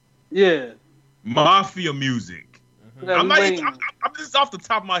 Yeah. Mafia music. I'm just off the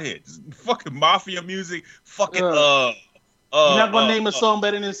top of my head. Just fucking mafia music. Fucking You're not gonna name a song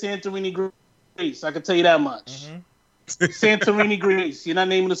better than Santorini Grease. I can tell you that much. Santorini Grease. You're not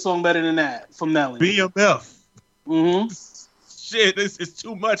naming a song better than that from Nelly. BMF. Shit, it's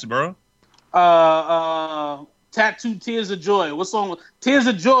too much, bro. Tattoo Tears of Joy. What song? Tears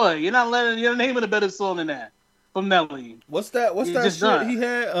of Joy. You're not naming a better song than that from Nelly. What's that shit he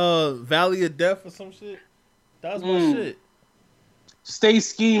had? Valley of Death or some shit? That was my shit. Stay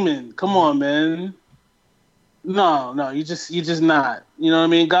Scheming. Come on, man. No, you just not. You know what I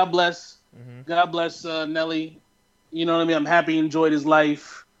mean? God bless Nelly. You know what I mean? I'm happy he enjoyed his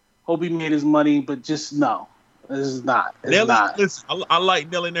life. Hope he made his money, but just no. This is not. It's Nelly, not. Listen, I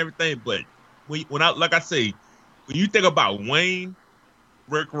like Nelly and everything, but when you think about Wayne,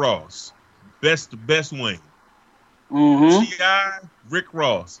 Rick Ross, best Wayne. T.I., Rick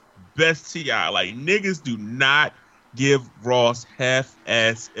Ross, best T.I. Like, niggas do not give Ross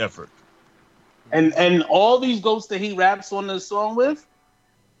half-ass effort. And all these ghosts that he raps on the song with,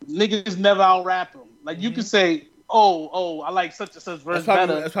 niggas never out-rap him. Like, you could say, I like such and such verse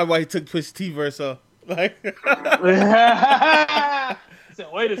better. That's probably why he took Push T verse off. Like, said,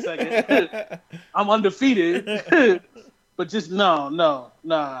 wait a second, I'm undefeated, but just no.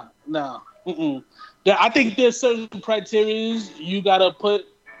 Yeah, I think there's certain criteria you gotta put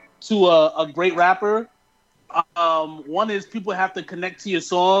to a great rapper. One is people have to connect to your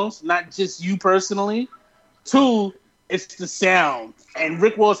songs, not just you personally. Two, it's the sound. And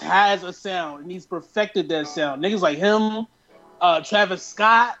Rick Ross has a sound, and he's perfected that sound. Niggas like him, Travis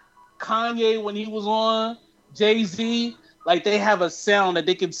Scott, Kanye when he was on, Jay-Z, like they have a sound that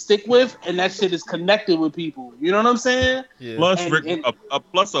they can stick with, and that shit is connected with people. You know what I'm saying? Yeah. Plus,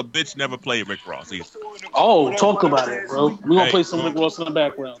 plus a bitch never played Rick Ross either. Oh, talk about it, bro. We're gonna play some Rick Ross in the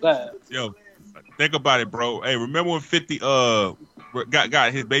background. Go ahead. Yo, think about it, bro. Hey, remember when 50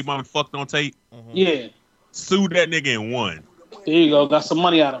 got his baby mama fucked on tape? Mm-hmm. Yeah. Sued that nigga and won. There you go. Got some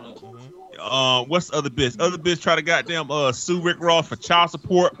money out of it. Mm-hmm. What's the other bitch? Other bitch try to goddamn sue Rick Ross for child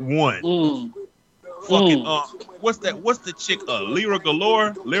support. Won. Fucking what's the chick? Lyra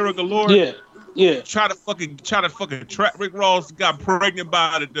Galore. Yeah. Try to fucking trap Rick Ross. Got pregnant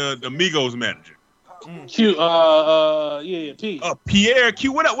by the Migos manager. Q. P. Pierre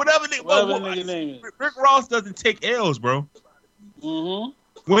Q. Whatever nigga name is. Rick Ross doesn't take L's, bro. Mm-hmm.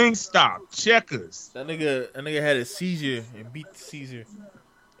 Wingstop, Checkers. That nigga had a seizure and beat the seizure.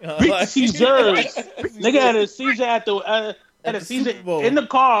 Beat the seizures. Nigga had a seizure at the seizure in the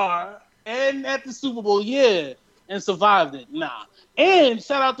car and at the Super Bowl, yeah, and survived it. Nah. And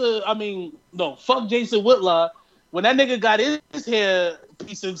shout out to, fuck Jason Whitlock. When that nigga got his hair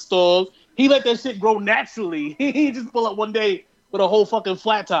piece installed, he let that shit grow naturally. He just pull up one day with a whole fucking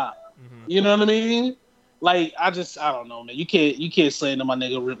flat top. Mm-hmm. You know what I mean? Like, I don't know, man. You can't say to my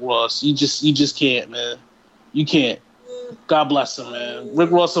nigga Rick Ross. You just can't, man. You can't. God bless him, man. Rick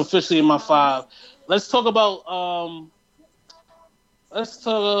Ross officially in my 5. Let's talk about you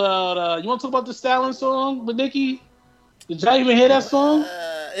want to talk about the Stalin song with Nicki? Did y'all even hear that song?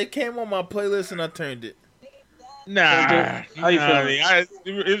 It came on my playlist and I turned it. Nah. How you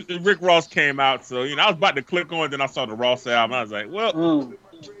feeling? Rick Ross came out, so I was about to click on it, then I saw the Ross album. I was like, well,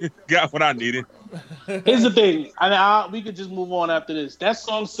 got what I needed. Here's the thing. We could just move on after this. That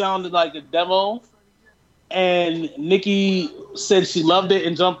song sounded like a demo, and Nicki said she loved it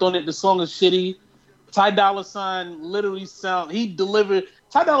and jumped on it. The song is shitty. Ty Dolla $ign literally he delivered.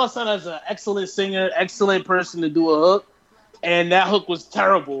 Ty Dolla $ign is an excellent singer, excellent person to do a hook, and that hook was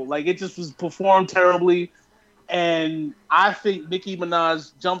terrible. Like, it just was performed terribly, and I think Nicki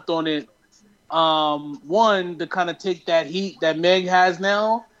Minaj jumped on it, one, to kind of take that heat that Meg has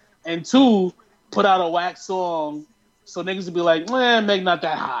now, and two, put out a whack song so niggas would be like, man, Meg not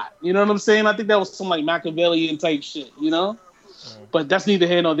that hot. You know what I'm saying? I think that was some like Machiavellian type shit, But that's neither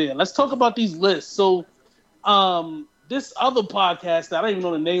here nor there. Let's talk about these lists. So this other podcast that I don't even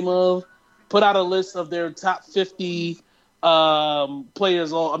know the name of put out a list of their top 50 top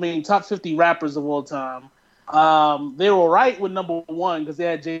 50 rappers of all time. They were right with number 1 because they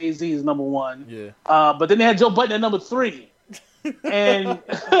had Jay-Z as number 1. Yeah. But then they had Joe Budden at number 3. And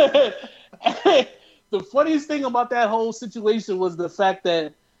the funniest thing about that whole situation was the fact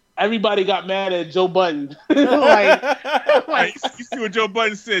that everybody got mad at Joe Budden. like you see what Joe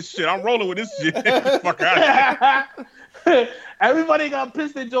Budden said? Shit, I'm rolling with this shit. Fuck out of here. Everybody got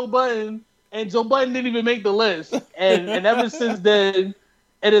pissed at Joe Budden, and Joe Budden didn't even make the list. And ever since then,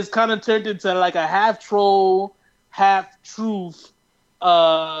 it has kind of turned into like a half troll, half truth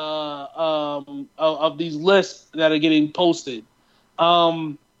of these lists that are getting posted.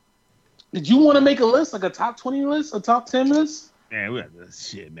 Did you want to make a list, like a top 20 list, a top 10 list? Man,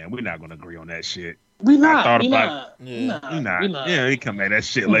 we're not going to agree on that shit. We're not. Yeah, we come at that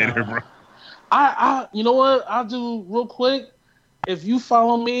shit later, bro. You know what? I'll do real quick. If you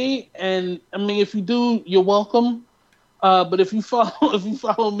follow me, and if you do, you're welcome. But if you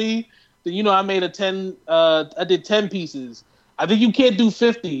follow me, then I made I did 10 pieces. I think you can't do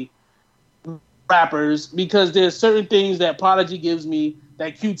 50 rappers because there's certain things that Prodigy gives me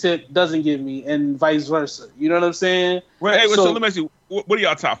that Q-Tip doesn't give me, and vice versa. You know what I'm saying? Well, so let me ask you, what are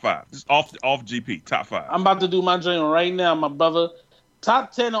y'all top 5? Just off GP, top 5. I'm about to do my journal right now, my brother.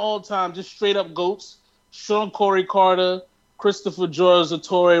 Top 10 of all time, just straight up GOATs. Sean Corey Carter, Christopher George,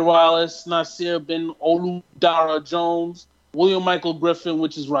 Torrey Wallace, Nasir bin Oludara Jones, William Michael Griffin,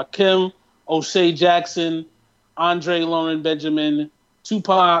 which is Rakim, O'Shea Jackson, Andre Lauren Benjamin,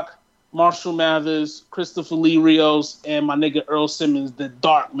 Tupac, Marshall Mathers, Christopher Lee Rios, and my nigga Earl Simmons, the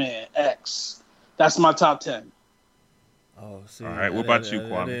Dark Man X. That's my top 10. Oh, see. All right, what about you,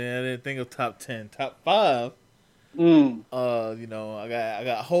 Kwame? I didn't think of top 10. Top 5. I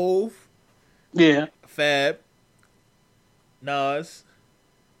got Hove. Yeah. Fab. Nas.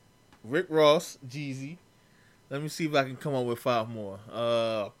 Rick Ross. Jeezy. Let me see if I can come up with 5 more.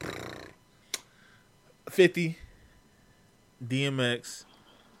 50. DMX.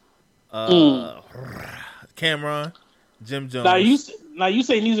 Cameron. Jim Jones. Now you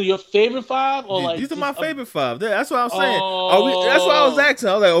saying these are your favorite 5, or these are my favorite 5? That's what I'm saying. That's what I was asking.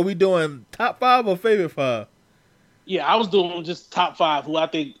 I was like, are we doing top 5 or favorite 5? Yeah, I was doing just top 5 who I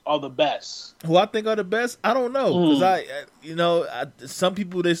think are the best. Who I think are the best? I don't know, because some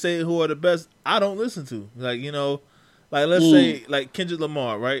people they say who are the best. I don't listen to, let's say like Kendrick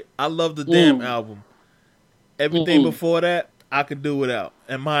Lamar, right? I love the damn album. Everything before that, I could do without,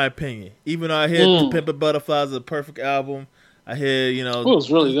 in my opinion. Even though I hear "To Pimp a Butterfly" is a perfect album, I hear it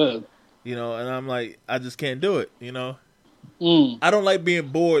was really good. And I'm like, I just can't do it. I don't like being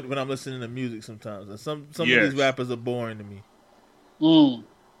bored when I'm listening to music sometimes. And some of these rappers are boring to me.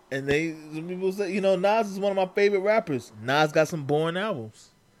 And some people say, Nas is one of my favorite rappers. Nas got some boring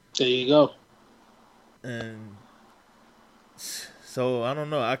albums. There you go. And so I don't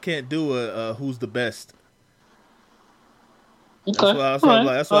know. I can't do a who's the best. Okay. That's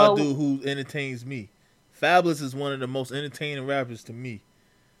why I do who entertains me. Fabulous is one of the most entertaining rappers to me.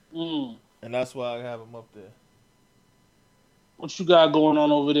 And that's why I have him up there. What you got going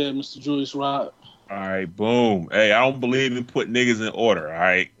on over there, Mr. Julius Rod? All right, boom. Hey, I don't believe in putting niggas in order, all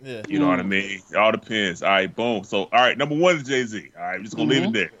right? Yeah. You know what I mean? It all depends. All right, boom. So, all right, number 1 is Jay-Z. All right, I'm just going to leave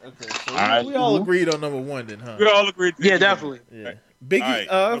it there. Okay, so we all agreed on number 1 then, huh? We all agreed. Yeah, definitely. Yeah. Right. Biggie,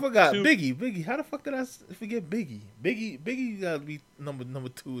 I forgot. 2. Biggie. How the fuck did I forget Biggie? Biggie got to be number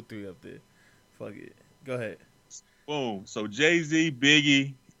 2 or 3 up there. Fuck it. Go ahead. Boom. So, Jay-Z,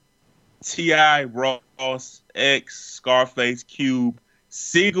 Biggie, T.I., Ross, X, Scarface, Cube,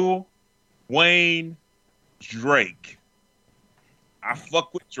 Sigel, Wayne, Drake. I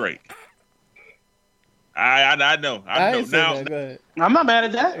fuck with Drake. I know. Now, go ahead. I'm not mad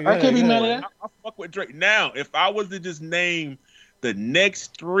at that. I can't be mad at that. I fuck with Drake. Now, if I was to just name the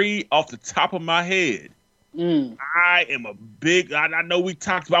next 3 off the top of my head, I am a big. I know we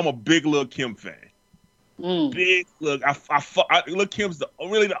talked about. I'm a big Lil' Kim fan. Big Lil'. Lil' Kim's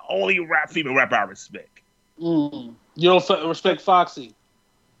really the only female rapper I respect. You don't respect Foxy?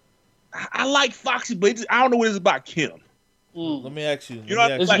 I like Foxy, but I don't know what it's about Kim. Let me ask you.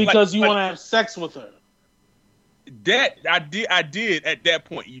 It's because you want to have sex with her. That I did at that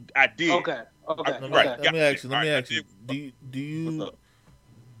point. I did. Okay. Let me ask you. Do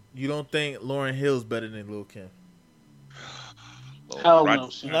you don't think Lauryn Hill's better than Lil' Kim? Hell no.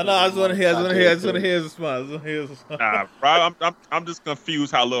 No. I just want to hear his response. Bro, I'm just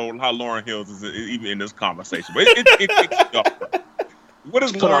confused how Lauryn Hill is even in this conversation. But what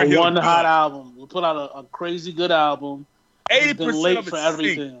is Lauryn Hill? One hot album. We put out a crazy good album. 80% of for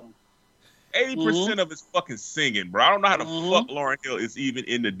everything. 80% of it's fucking singing, bro. I don't know how the fuck Lauryn Hill is even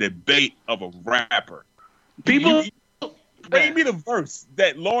in the debate of a rapper. People, bring me the verse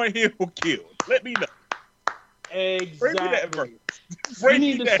that Lauryn Hill killed. Let me know. Exactly. Bring me that verse. We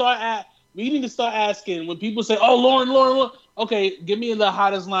need to start asking when people say, "Oh, Lauryn." Okay, give me the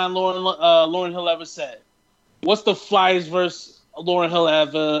hottest line Lauryn Hill ever said. What's the flyest verse Lauryn Hill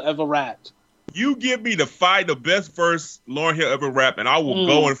ever rapped? You give me the best verse Lauryn Hill ever rapped, and I will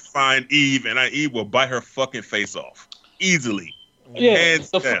go and find Eve, and Eve will bite her fucking face off easily. Yeah,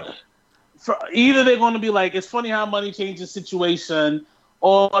 hands down. Either they're going to be like, "It's funny how money changes situation,"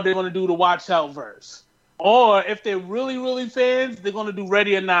 or they're going to do the "Watch Out" verse. Or if they're really, really fans, they're going to do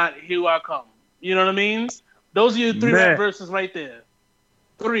 "Ready or Not, Here I Come." You know what I mean? Those are your 3 rap verses right there.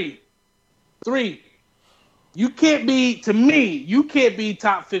 3. You can't be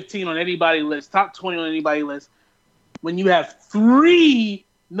top 15 on anybody's list, top 20 on anybody's list when you have 3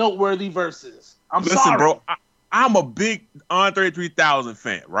 noteworthy verses. Listen, sorry. Bro, I'm a big Andre 3000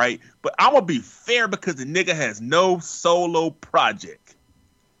 fan, right? But I'm going to be fair because the nigga has no solo project.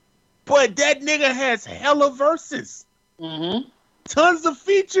 But that nigga has hella verses. Tons of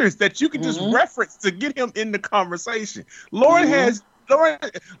features that you can just reference to get him in the conversation. Lauren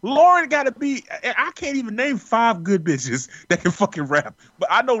got to be. I can't even name 5 good bitches that can fucking rap, but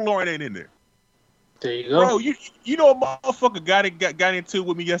I know Lauren ain't in there. There you go, bro. You know a motherfucker got into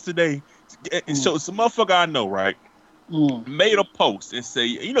with me yesterday, and so some motherfucker I know, right? Made a post and say,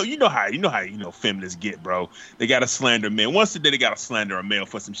 you know how feminists get, bro. They gotta slander men. Once a day they gotta slander a male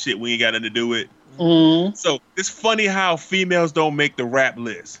for some shit we ain't got nothing to do with. So it's funny how females don't make the rap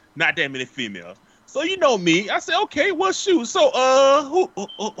list. Not that many females. So you know me. I said, okay, well shoot. So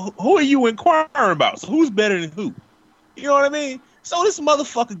who are you inquiring about? So who's better than who? You know what I mean? So this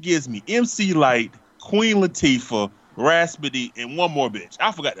motherfucker gives me MC Lyte, Queen Latifah, Raspity, and one more bitch.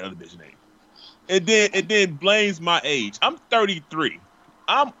 I forgot the other bitch name. And then blames my age. I'm 33.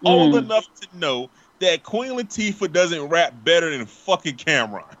 I'm old enough to know that Queen Latifah doesn't rap better than fucking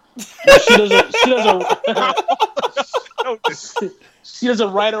Cameron. She doesn't. She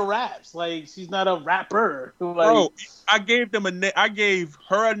doesn't write her raps. Like, she's not a rapper. Like, bro, I gave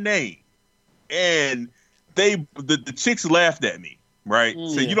her a name, and the chicks laughed at me. Right?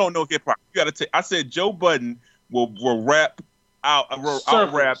 So you don't know hip hop. You got to take. I said Joe Budden will rap out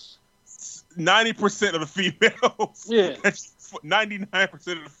rap 90% of the females. Yeah. 99%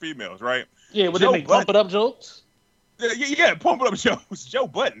 of the females, right? Yeah, but then they pump it up jokes. Yeah, pump it up jokes. Joe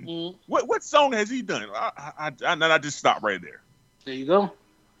Budden. Mm-hmm. What song has he done? I just stopped right there. There you go.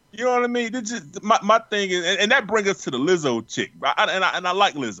 You know what I mean? It's just, my thing is, and that brings us to the Lizzo chick. I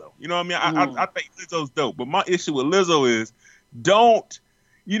like Lizzo. You know what I mean? I think Lizzo's dope. But my issue with Lizzo is,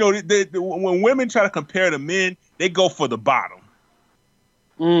 when women try to compare to men, they go for the bottom.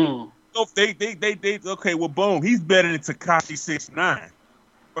 So they okay, well, boom, he's better than Tekashi 6ix9ine,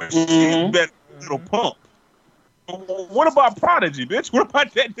 but she's better than Little Pump. What about Prodigy, bitch? What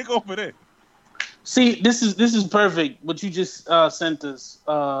about that nigga over there? See, this is perfect. What you just sent us,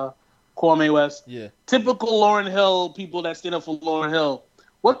 Kwame West. Yeah. Typical Lauryn Hill people that stand up for Lauryn Hill.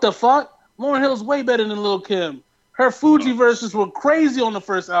 What the fuck? Lauryn Hill's way better than Lil' Kim. Her Fuji verses were crazy on the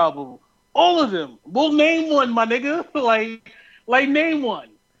first album. All of them. Well, name one, my nigga. like name one.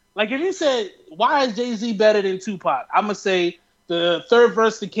 Like, if you said, why is Jay-Z better than Tupac? I'm going to say the third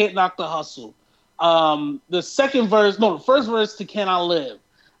verse to Can't Knock the Hustle. The first verse to Can I Live.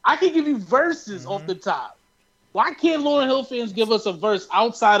 I can give you verses off the top. Why can't Lauryn Hill fans give us a verse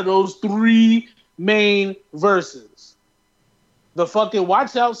outside of those three main verses? The fucking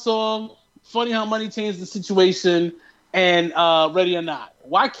Watch Out song, Funny How Money Changed the Situation, and Ready or Not.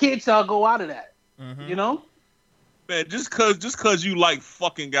 Why can't y'all go out of that? You know? Man, just cause you like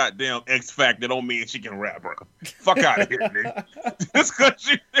fucking goddamn X Factor don't mean she can rap, bro. Fuck out of here, nigga. Just cause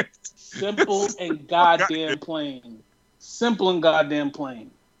you simple and goddamn plain. Simple and goddamn plain.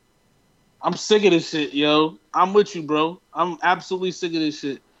 I'm sick of this shit, yo. I'm with you, bro. I'm absolutely sick of this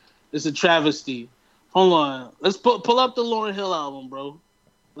shit. It's a travesty. Hold on. Let's pull up the Lauryn Hill album, bro.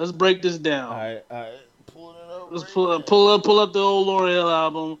 Let's break this down. All right. Pulling it up. Let's pull up the old Lauryn Hill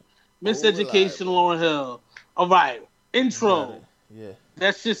album. Miseducation, Lauryn Hill. All right. Intro. Yeah.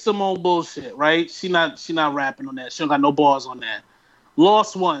 That's just some old bullshit, right? She not rapping on that. She don't got no bars on that.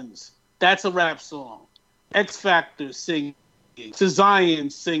 Lost Ones. That's a rap song. X Factor singing. To Zion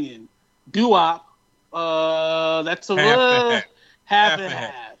singing. Doo-wop. That's a half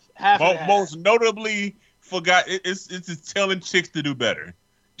and half. Most notably, forgot it's telling chicks to do better.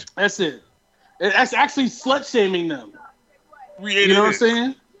 That's it. That's actually slut shaming them. You know what I'm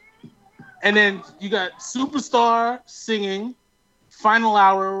saying? And then you got Superstar singing. Final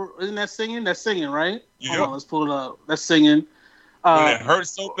Hour, isn't that singing? That's singing, right? Yeah. Hold on, let's pull it up. That's singing. It hurts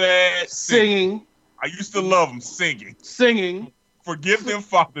so bad. Singing. I used to love them singing. Singing. Forgive them,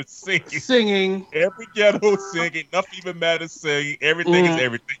 Father, singing. Singing. Every ghetto singing. Nothing even matters singing. Everything is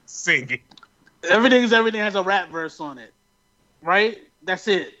everything singing. Everything is everything has a rap verse on it. Right? That's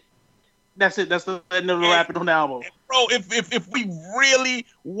it. That's the end of the rapping on the album. Bro, if we really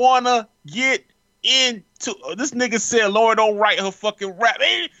wanna get into this nigga said Lauren don't write her fucking rap.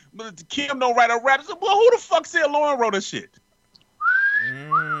 Hey, but Kim don't write her rap. So, well, who the fuck said Lauren wrote her shit?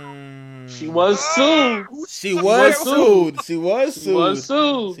 She was sued. She was sued.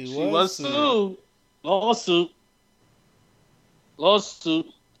 Lawsuit.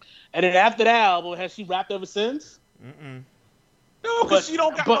 And then after that album, has she rapped ever since? No, because she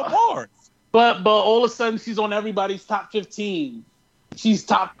don't got no bars. But all of a sudden, she's on everybody's top 15. She's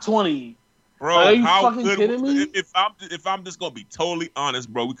top 20. Bro, are you how fucking good? Kidding me? If I'm just gonna be totally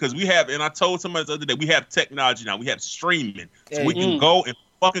honest, bro, because we have, and I told somebody the other day, we have technology now. We have streaming, so we can go and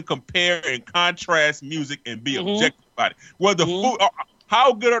fucking compare and contrast music and be objective about it. Well,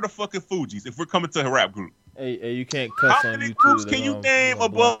 how good are the fucking Fugees? If we're coming to a rap group, hey, you can't cuss how on many YouTube. groups can you name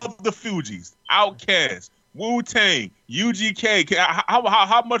above the Fugees? Outkast, Wu-Tang, UGK.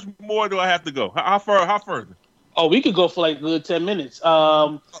 How much more do I have to go? How further? Oh, we could go for like a good 10 minutes.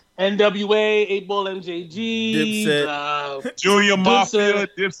 NWA, 8-Ball MJG, Dipset, Junior Mafia,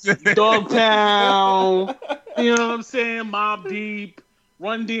 Dipset, Dogtown, you know what I'm saying? Mobb Deep,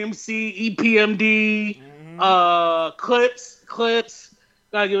 Run DMC, EPMD, Clips.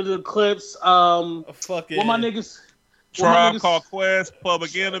 Gotta give it to the Clips. fucking. What my niggas? Tribe Called Quest,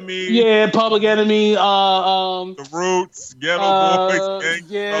 Public Enemy. Yeah, Public Enemy. The Roots, Ghetto Boys,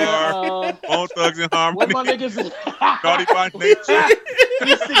 Gangstar, Bone Thugs and Harmony. What my niggas? Naughty by Nature.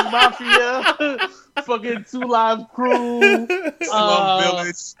 Mystic Mafia. Fucking 2 Live Crew. Slum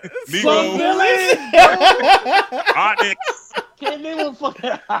Village. Slum Village. Onyx. Can't name a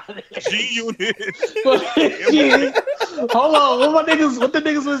fucking Onyx. G-Unit. Hold on. What the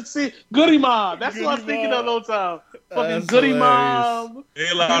niggas was see? Goody Mob. That's what I'm thinking of all the time. Fucking Goody Mob.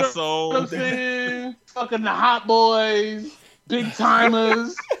 De La Soul. You know what I'm saying? Fucking the Hot Boys. Big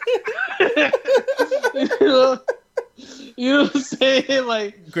Timers. You know what I'm saying?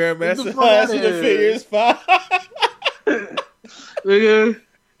 Like Grandmaster Flash and the Furious 5. Nigga,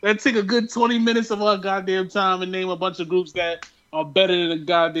 that take a good 20 minutes of our goddamn time and name a bunch of groups that are better than the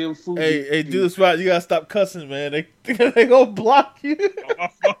goddamn food. Hey, do this right. You gotta stop cussing, man. They gonna block you.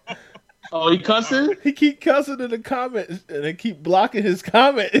 Oh, he cussing? He keep cussing in the comments, and they keep blocking his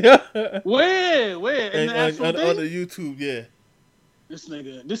comment. Where? In the actual on the YouTube, yeah. This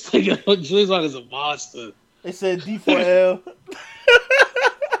nigga, Drizlock is a monster. They said D4L.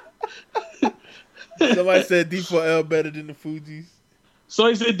 Somebody said D4L better than the Fugees. So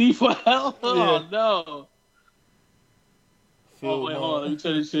he said D4L? Oh, yeah. No. Hold on. Let me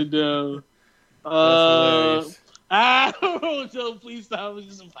turn this shit down. Joe, please stop.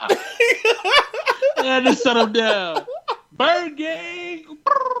 I had to shut him down. Bird Gang.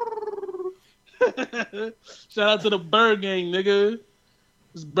 Shout out to the Bird Gang, nigga.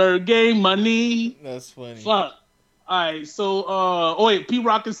 It's Bird Gang, money. That's funny. Fuck. Alright, so wait,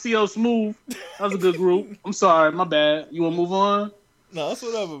 P-Rock and CL Smooth. That was a good group. I'm sorry, my bad. You wanna move on? No, that's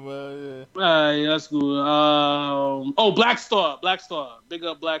whatever, man. Yeah. Alright, that's good. Black Star. Big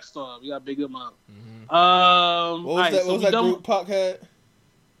up Black Star. We gotta big him up. Mm-hmm. What was that group Pac had?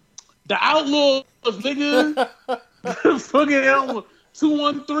 The Outlaws, nigga. Fucking Outlaws.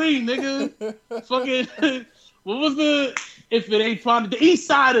 213, nigga. Fucking what was the if it ain't Chronic, the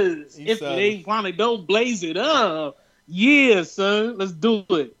Eastsiders. If it ain't Chronic, don't blaze it up. Yeah, son. Let's do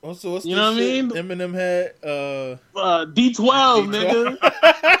it. Also, what's you know what I mean? Eminem had D12, nigga.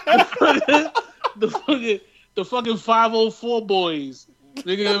 the fucking 504 boys.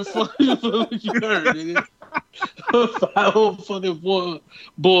 Nigga, fuck you heard, nigga. 504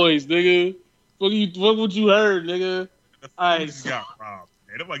 boys, nigga. Fuck what you heard, nigga. Alright.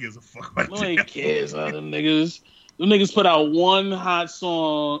 Nobody gives a fuck about that. Nobody cares about them niggas. Them niggas put out one hot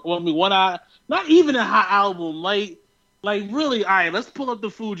song. Well, I mean, not even a hot album. Like really, all right, let's pull up the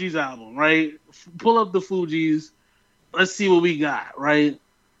Fugees album, right? Pull up the Fugees. Let's see what we got, right?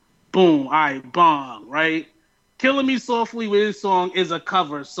 Boom. All right, bomb, right? Killing Me Softly with his song is a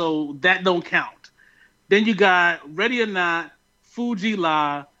cover, so that don't count. Then you got Ready or Not, Fuji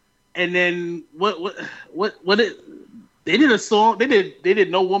La, and then what they did a song. They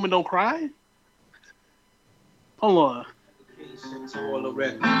did No Woman Don't Cry. Hold on. All the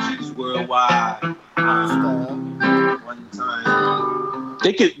refugees worldwide. One time.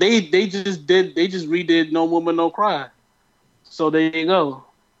 They just redid No Woman No Cry. So there you go.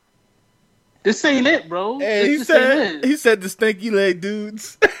 This ain't it, bro. Hey, he said the stinky leg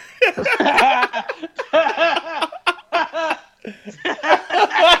dudes.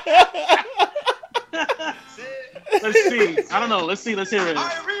 Let's see. I don't know. Let's hear it.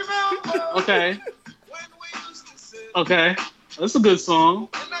 Okay. That's a good song.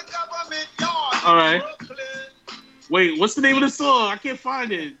 All right. Wait, what's the name of the song? I can't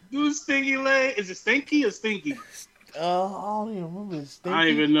find it. Do Stinky Leg. Is it Stinky or Stinky? I don't even remember. Stinky. I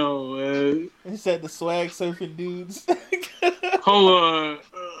don't even know, man. He said the swag surfing dudes. Hold on.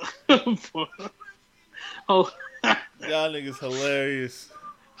 Y'all niggas hilarious.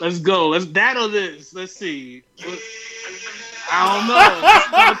 Let's go. Let's that or this. Let's see. I don't know.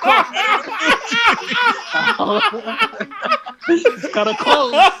 It's kind of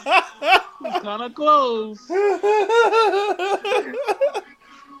close. It's kind of close.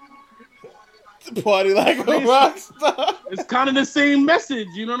 Party like a rock star. It's kind of the same message.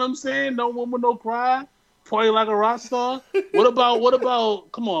 You know what I'm saying? No woman, no cry. Party like a rock star. What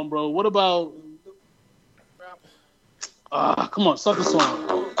about? Come on, bro. What about? Come on, suck the song.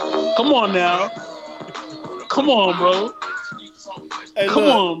 Come on now. Come on, bro. Hey, Come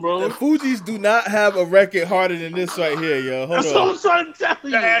on, bro. The Fugees do not have a record harder than this right here, yo. Hold That's on. what I'm trying to tell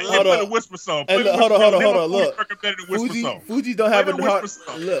you. Hold on. Whisper song. Hold on. Look. Fugees don't have a hard.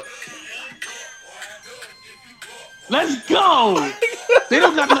 Look. Let's go. They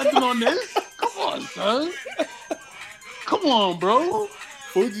don't got nothing on this. Come on, son. Come on, bro.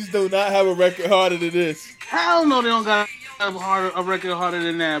 Fugees do not have a record harder than this. Hell no, they don't got a record harder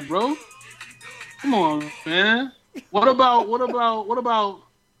than that, bro. Come on, man. What about?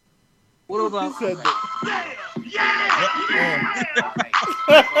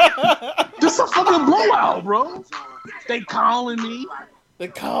 This a fucking blowout, bro. They calling me.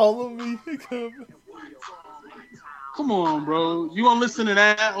 Come on, bro. You gonna listen to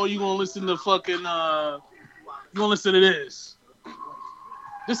that, or you gonna listen to fucking? You gonna listen to this?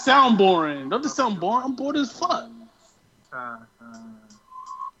 This sound boring. Don't this sound boring? I'm bored as fuck.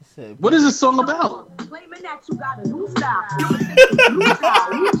 What is this song about?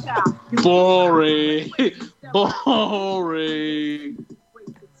 Boring. Boring.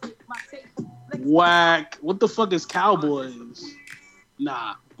 Whack. What the fuck is Cowboys?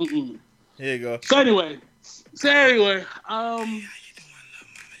 Nah. Mm-mm. Here you go. So anyway,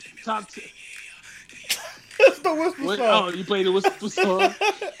 top 10. That's the whisper song. Oh, you played the whisper song?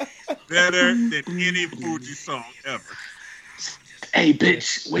 Better than any Fuji song ever. Hey,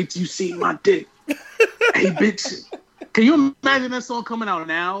 bitch, wait till you see my dick. Hey, bitch. Can you imagine that song coming out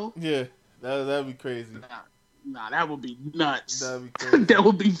now? Yeah, that'd be crazy. Nah, that would be nuts. That'd be crazy. That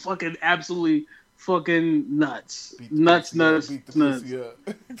would be fucking absolutely fucking nuts. Nuts. Beat the pussy up.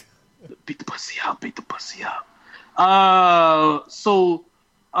 Beat the pussy up. Beat the pussy up. I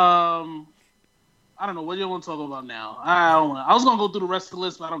don't know. What do you want to talk about now? I was going to go through the rest of the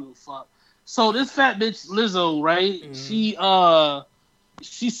list, but I don't give a fuck. So this fat bitch, Lizzo, right? Mm-hmm.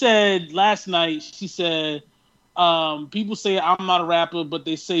 She said last night, people say I'm not a rapper, but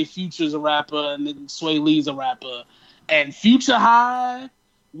they say Future's a rapper and then Sway Lee's a rapper. And Future High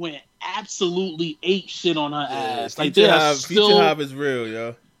went absolutely ate shit on her ass. Like Future High is real,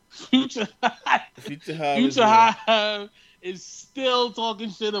 yo. Future High is still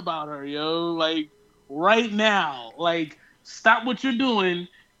talking shit about her, yo. Like right now, like stop what you're doing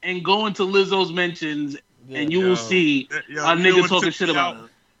and go into Lizzo's mentions, and you will see a nigga talking shit about her.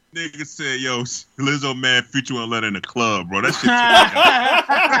 Nigga said, "Yo, Lizzo mad Future won't let her in the club, bro." That shit.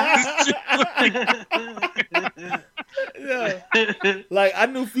 Yeah. Like I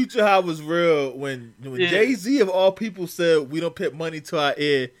knew Future High was real when Jay-Z of all people said we don't put money to our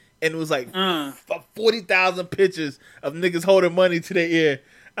ear, and it was like 40,000 pictures of niggas holding money to their ear,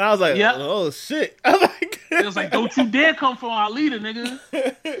 and I was like, "Oh shit!" It was like, "Don't you dare come from our leader, nigga."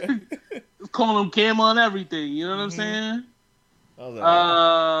 Calling him Camel and everything. You know what I'm saying?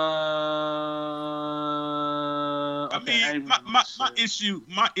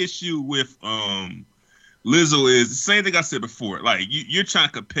 My issue with Lizzo is the same thing I said before. Like you're trying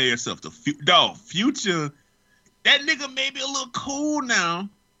to compare yourself to Future. That nigga may be a little cool now.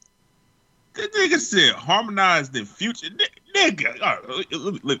 That nigga said harmonized in Future. Nigga, all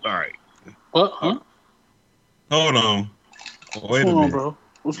right. What? Huh? Hold on. Wait a minute, bro.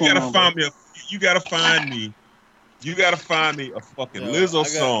 You gotta find me a fucking Lizzo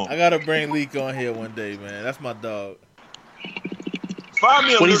song. I gotta bring Leak on here one day, man. That's my dog. Find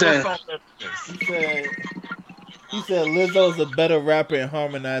me a Lizzo song. He said Lizzo's a better rapper and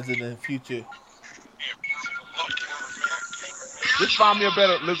harmonizer than Future. Just find me a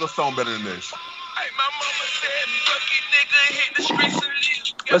better Lizzo song better than this.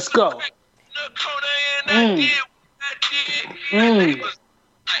 Let's go.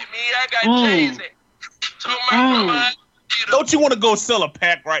 Don't you want to go sell a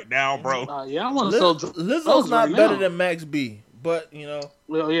pack right now, bro? Yeah, I want to sell. Lizzo's not better than Max B, but you know.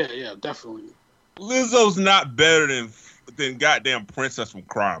 Well, yeah, definitely. Lizzo's not better than goddamn Princess from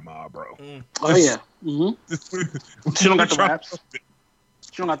Crime Mob, bro. Oh yeah. Mm-hmm. She don't got the raps.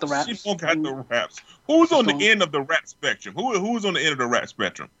 She don't got the raps. Who's on the end of the rap spectrum? Who's on the end of the rap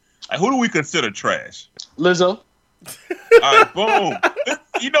spectrum? Like, who do we consider trash? Lizzo. All right, boom.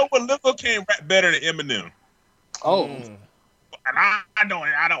 You know what? Lizzo can't rap better than Eminem. Oh. And I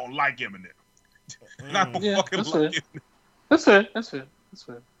don't like Eminem. I don't fucking like Eminem. That's fair.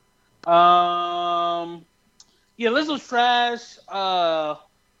 Yeah, Lizzo's trash.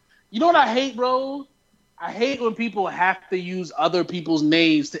 You know what I hate, bro? I hate when people have to use other people's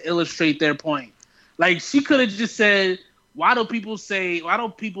names to illustrate their point. Like, she could have just said, why don't people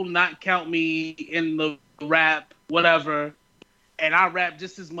not count me in the rap, whatever, and I rap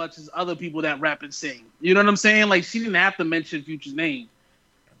just as much as other people that rap and sing. You know what I'm saying? Like, she didn't have to mention Future's name.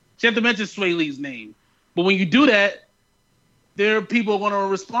 She had to mention Sway Lee's name. But when you do that, there are people going to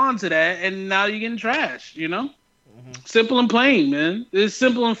respond to that, and now you're getting trashed, you know? Mm-hmm. Simple and plain, man. It's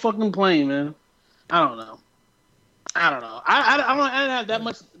simple and fucking plain, man. I don't know. I don't have that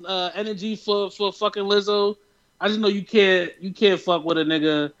much energy for fucking Lizzo. I just know you can't fuck with a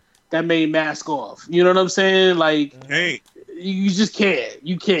nigga that made Mask Off. You know what I'm saying? Like, hey, you just can't.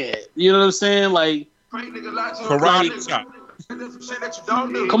 You can't. You know what I'm saying? Like, karate chop.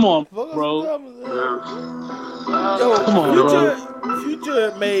 Come on, bro. Yo, come on, bro.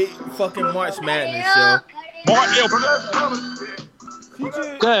 Future made fucking March Madness, yo.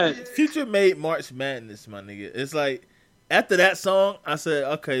 Future made March Madness, my nigga. It's like after that song, I said,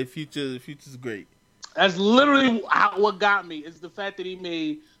 okay, Future's great. That's literally what got me. Is the fact that he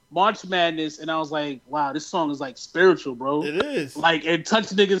made March Madness, and I was like, wow, this song is like spiritual, bro. It is. Like, it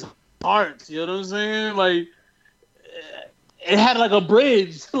touched niggas' hearts. You know what I'm saying? Like, it had like a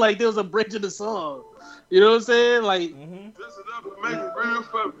bridge. Like there was a bridge in the song. You know what I'm saying? Like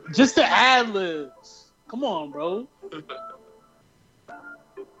just the ad libs. Come on, bro.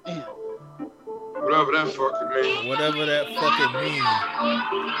 Damn. Whatever that fucking means. Whatever that fucking means.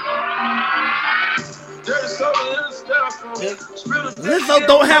 Lizzo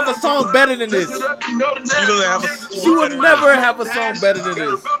don't have a song better than this. She would never have a song better than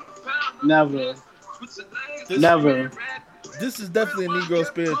this. Never. Never. This is definitely a Negro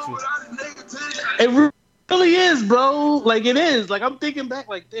spiritual. It really is, bro. Like it is. Like I'm thinking back,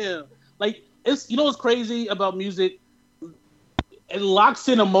 like damn. Like it's what's crazy about music? It locks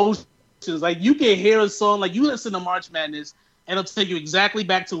in emotions. Like you can hear a song, like you listen to March Madness, and it'll take you exactly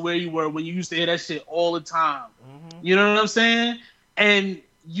back to where you were when you used to hear that shit all the time. Mm-hmm. You know what I'm saying? And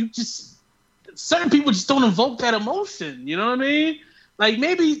you just certain people just don't invoke that emotion. You know what I mean? Like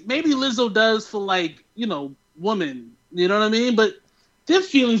maybe Lizzo does for like women. You know what I mean? But their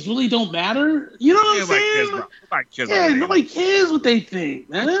feelings really don't matter. You know what I'm saying? Nobody cares what they think,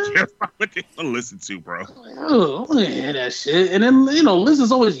 man. What they want to listen to, bro. Oh, I want to hear that shit. And then, Liz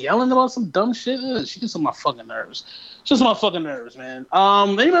is always yelling about some dumb shit. She gets on my fucking nerves. Just my fucking nerves, man.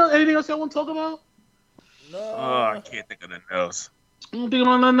 Anything else y'all want to talk about? No. Oh, I can't think of nothing else. You don't think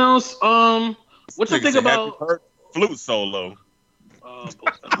about nothing else? What you think about flute solo? Oh,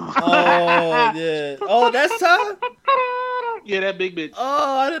 yeah. Oh, that's her? Yeah, that big bitch.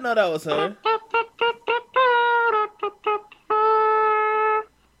 Oh, I didn't know that was her.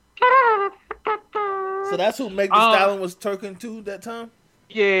 So that's who Meg Thee Stallion was twerking to that time?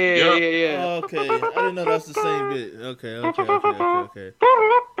 Yeah. Oh, okay. I didn't know that's the same bit. Okay.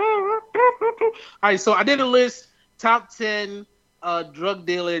 All right, so I did a list, top 10 drug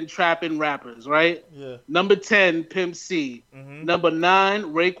dealing, trapping rappers, right? Yeah. Number 10, Pimp C. Mm-hmm. Number 9,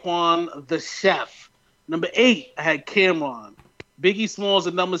 Raekwon the Chef. Number 8, I had Cameron. Biggie Smalls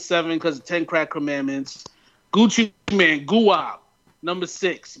at number 7 because of 10 Crack Commandments. Gucci Mane, Guwap. Number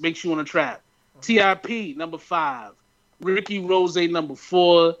 6, Makes You Wanna Trap. T.I.P. number 5. Ricky Rose number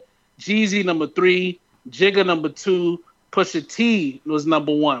 4. Jeezy number 3. Jigga number 2. Pusha T was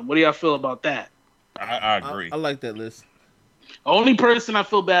number 1. What do y'all feel about that? I agree. I like that list. The only person I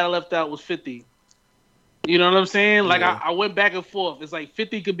feel bad I left out was 50. You know what I'm saying? Like, yeah. I went back and forth. It's like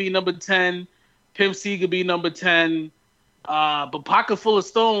 50 could be number 10. Pimp C could be number 10. But Pocket Full of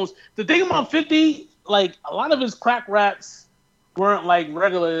Stones. The thing about 50, like, a lot of his crack raps weren't, like,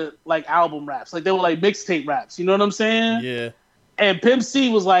 regular, like, album raps. Like, they were, like, mixtape raps. You know what I'm saying? Yeah. And Pimp C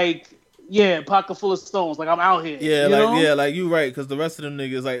was like, yeah, Pocket Full of Stones. Like, I'm out here. Yeah, like you right. Because the rest of them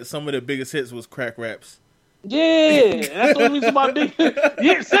niggas, like, some of their biggest hits was crack raps. Yeah, that's the only reason why big.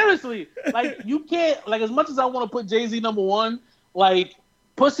 Yeah, seriously, like you can't, like as much as I want to put Jay-Z number 1, like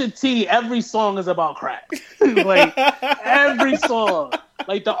Pusha T, every song is about crack. Like every song,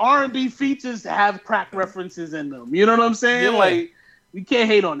 like the R&B features have crack references in them. You know what I'm saying? Yeah. Like you can't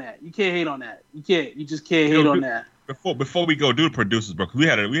hate on that. You just can't hate on that. Before we go do the producers, bro, we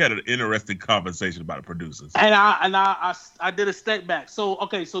had an interesting conversation about the producers. And I did a step back. So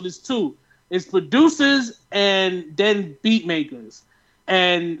there's 2. It's producers and then beat makers.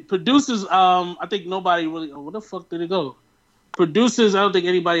 And producers, I think nobody really... Oh, where the fuck did it go? Producers, I don't think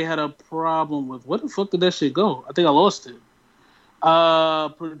anybody had a problem with. Where the fuck did that shit go? I think I lost it.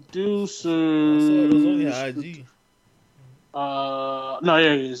 Producers... I saw it was on your IG. No,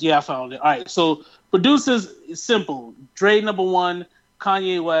 there it is. Yeah, I found it. All right, so producers, it's simple. Dre number 1,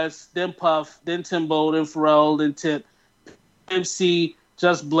 Kanye West, then Puff, then Timbo, then Pharrell, then Tip, MC,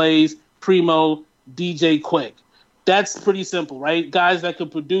 Just Blaze, Primo, DJ Quick. That's pretty simple, right? Guys that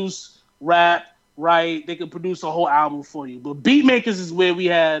could produce, rap, write, they could produce a whole album for you. But beat makers is where we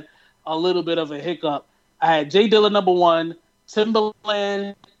had a little bit of a hiccup. I had Jay Dilla number 1,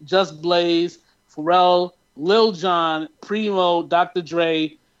 Timbaland, Just Blaze, Pharrell, Lil Jon, Primo, Dr.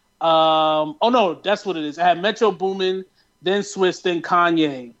 Dre. That's what it is. I had Metro Boomin, then Swizz, then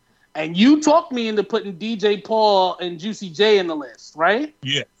Kanye. And you talked me into putting DJ Paul and Juicy J in the list, right?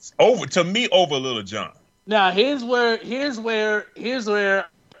 Yes. Over Lil Jon. Now here's where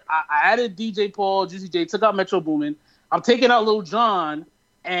I added DJ Paul, Juicy J, took out Metro Boomin. I'm taking out Lil Jon,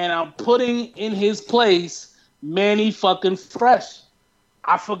 and I'm putting in his place Manny fucking Fresh.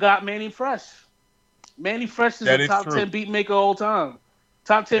 I forgot Manny Fresh. Manny Fresh is a top 10 beat maker all time.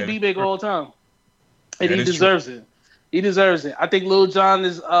 Top 10 beat maker all time. And he deserves it. He deserves it. I think Lil Jon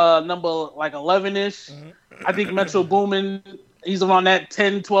is number like 11-ish. Mm-hmm. I think Metro Boomin, he's around that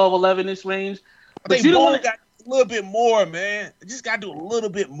 10, 12, 11-ish range. But you don't got a little bit more, man. Just got to do a little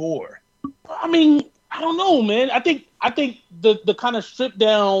bit more. I mean, I don't know, man. I think the kind of stripped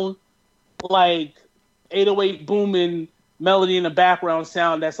down like 808 Boomin melody in the background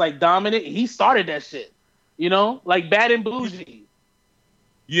sound that's like dominant. He started that shit. You know, like Bad and Bougie.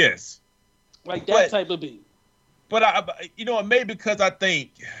 Yes. Like that type of beat. But you know, maybe because I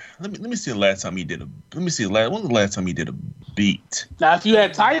think let me see the last time he did a. Let me see when was the last time he did a beat. Now, if you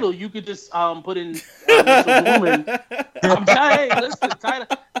had Tidal, you could just put in Mr. Boomin. I'm telling you, listen, Tidal,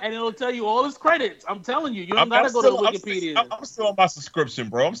 and it'll tell you all his credits. I'm telling you, you don't gotta go to Wikipedia. I'm still on my subscription,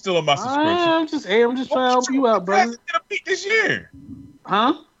 bro. I'm still on my subscription. I'm just trying to help you out, bro. He hasn't did a beat this year,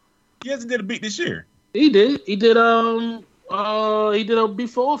 huh? He hasn't did a beat this year. He did. He did a beat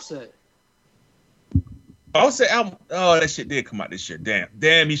for Offset. Offset album. Oh, that shit did come out this year.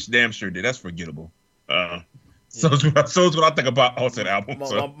 Damn, he damn sure did. That's forgettable. So is what I think about Offset album.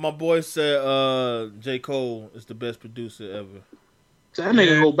 My boy said J. Cole is the best producer ever. So that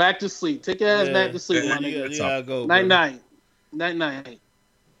nigga go back to sleep. Take your ass back to sleep, my nigga. Yeah, go. Night.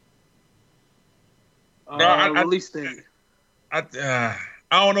 Release date. I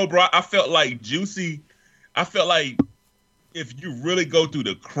don't know, bro. I felt like Juicy. I felt like if you really go through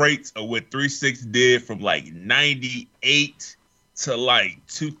the crates of what 3 6 did from like 98 to like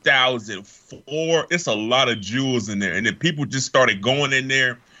 2004, it's a lot of jewels in there. And then people just started going in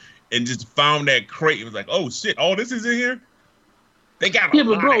there and just found that crate. It was like, oh shit, all this is in here? They got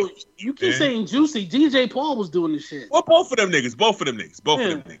but bro, you keep saying Juicy. DJ Paul was doing this shit. Well, both of them niggas.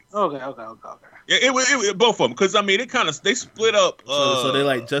 Okay. Yeah, it was both of them. Because, I mean, they split up. So they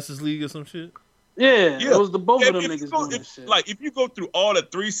like Justice League or some shit? Yeah, it was the both of them niggas doing this shit. Like, if you go through all the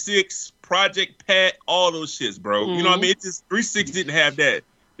 3 6, Project Pat, all those shits, bro. Mm-hmm. You know what I mean? It just 3 6 didn't have that.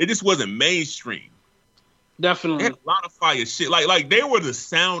 It just wasn't mainstream. Definitely. They had a lot of fire shit. Like they were the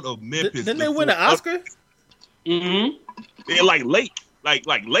sound of Memphis. Didn't they win an Oscar? Mm-hmm. They're like late. Like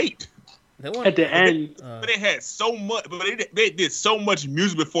late. At the end. But they had so much, but they did so much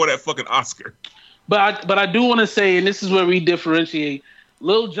music before that fucking Oscar. But I do want to say, and this is where we differentiate,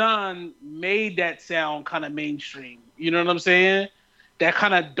 Lil Jon made that sound kind of mainstream. You know what I'm saying? That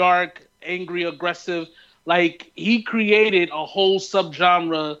kind of dark, angry, aggressive. Like, he created a whole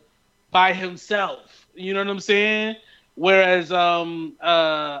subgenre by himself. You know what I'm saying? Whereas, they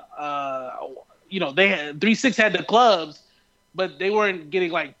had 3 6 had the clubs, but they weren't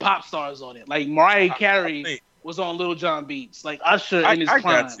getting like pop stars on it. Like Mariah Carey was on Lil Jon beats, like Usher in his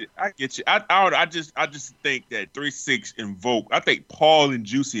prime. I get you. I just think that 3 6 invoke. I think Paul and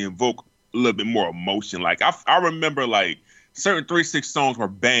Juicy invoke a little bit more emotion. Like I remember like certain 3 6 songs were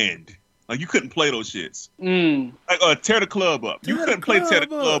banned. Like you couldn't play those shits. Like Tear the Club Up. You couldn't play Tear the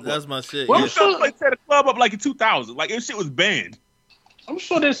Club Up. That's my shit. Well, you couldn't play Tear the Club Up like in 2000. Like this shit was banned. I'm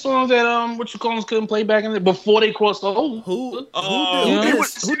sure there's songs that couldn't play back in the before they crossed over. Who did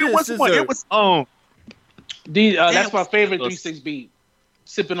Scissor? It was that's my favorite 3 6 beat.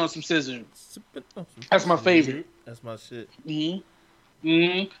 Sipping on some scissor. That's my favorite. That's my shit. The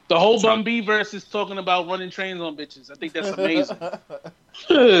whole Bun B verse is talking about running trains on bitches. I think that's amazing.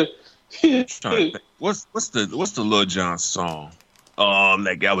 What's the Lil Jon song?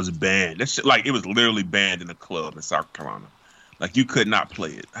 That guy was banned. That shit, like it was literally banned in a club in South Carolina. Like you could not play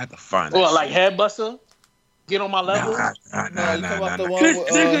it. I had to find it. Well, like Headbuster? Get on my level? Nah.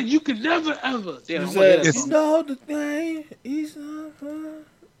 You could never ever. Damn, it's not the thing. He's not fun.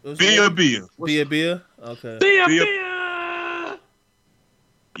 Bia. Okay. Bia.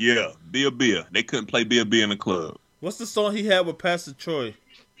 Yeah, Bia. They couldn't play Bia in the club. What's the song he had with Pastor Troy?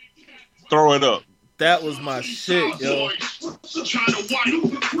 Throw It Up. That was my shit, yo.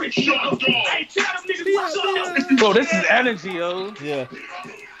 Bro, this is energy, yo. Yeah.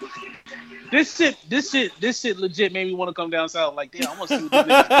 This shit legit made me want to come down south. Like, damn, I want to see what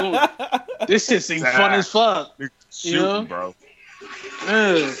this nigga's doing. This shit seems fun as fuck. Shooting, bro.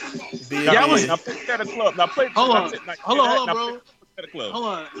 Y'all was now play at a club. Now play. Hold on, bro. Hold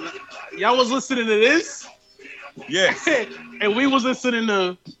on. Y'all was listening to this? Yes. And we was listening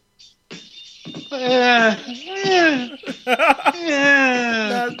to. I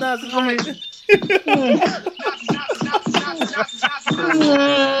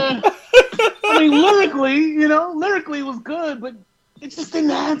mean, lyrically it was good, but it just didn't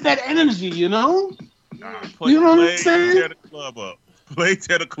have that energy, you know? You know what I'm saying? Tear the club up.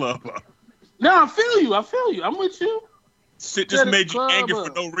 Tear the club up. No, I feel you. I'm with you. Shit just made you angry for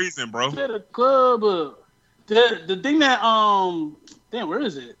no reason, bro. Tear the club up. The thing that, damn, where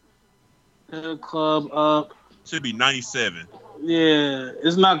is it? Tear the club up. Should be 97. Yeah,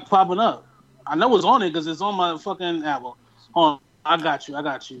 it's not popping up. I know it's on it because it's on my fucking album. Hold on. I got you.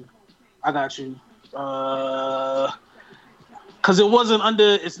 Because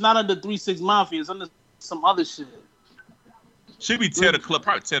it's not under 3 6 Mafia. It's under some other shit. Should be Tear the Club.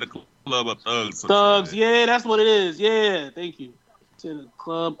 Probably Tear the Club Club Up Thugs. Thugs, yeah, that's what it is. Yeah, thank you. To the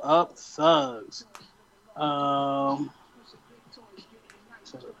Club Up Thugs. To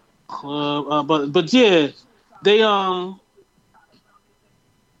the club, but yeah, they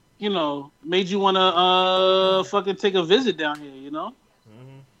you know, made you wanna fucking take a visit down here, you know?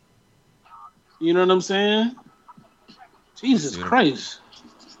 Mm-hmm. You know what I'm saying? Jesus Christ.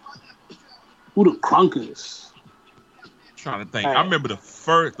 Who the Crunkers? Trying to think. Right. I remember the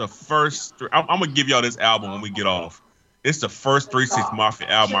first three. I'm gonna give y'all this album when we get off. It's the first 3 6 Mafia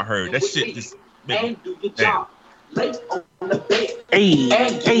album I heard. That shit just damn. Hey.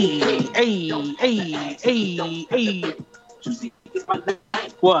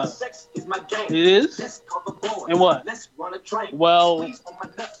 What? It is? And what? Well,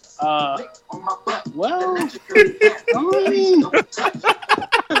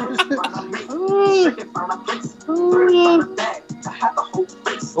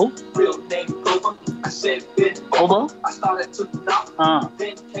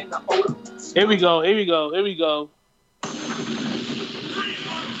 Here we go.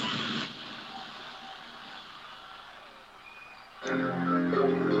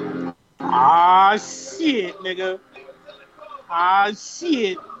 Ah, shit, nigga. Ah,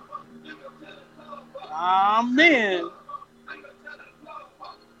 shit. Ah, man.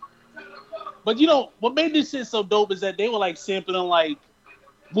 But you know, what made this shit so dope is that they were like sampling like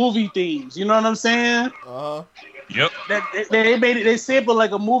movie themes. You know what I'm saying? Uh-huh. Yep. They made it. They sampled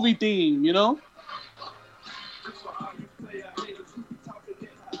like a movie theme. You know.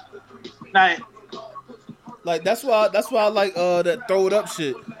 Like that's why I like that Throw It Up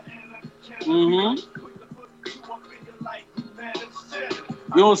shit. Mm-hmm.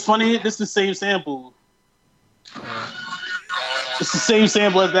 You know what's funny? This is the same sample. It's the same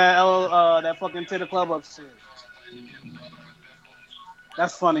sample as that fucking To the Club Up shit.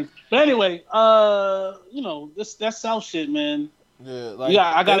 That's funny. But anyway, you know, that's South shit, man. Yeah, like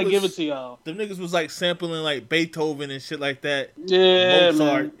I gotta give it to y'all. Them niggas was like sampling like Beethoven and shit like that. Yeah,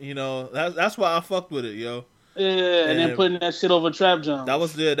 Mozart, man. You know, that's why I fucked with it, yo. Yeah, and then putting that shit over Trap Jump. That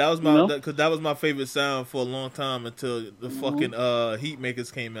was my because that was my favorite sound for a long time until the fucking Heat Makers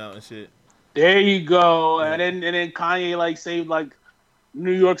came out and shit. There you go, yeah. and then Kanye like saved like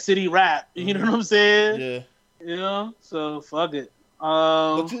New York City rap. You know what I'm saying? Yeah. You know, so fuck it.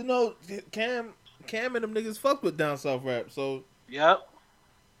 But you know, Cam and them niggas fucked with down south rap, so. Yep.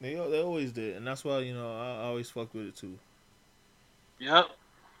 They always did, and that's why, you know, I always fucked with it too. Yep.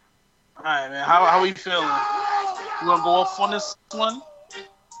 All right, man. How we feeling? You gonna go off on this one?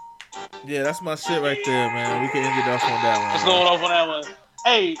 Yeah, that's my shit right there, man. We can end it off on that one. Let's go off on that one.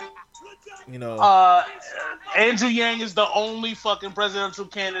 Hey, you know, Andrew Yang is the only fucking presidential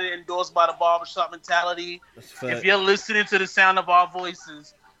candidate endorsed by the Barbershop Mentality. If you're listening to the sound of our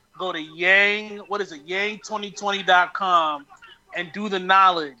voices, go to Yang2020.com and do the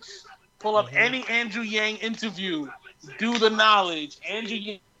knowledge. Pull up any Andrew Yang interview. Do the knowledge. Andrew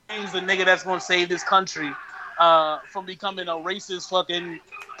Yang's the nigga that's gonna save this country from becoming a racist fucking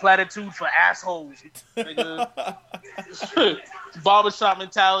platitude for assholes. Nigga. Barbershop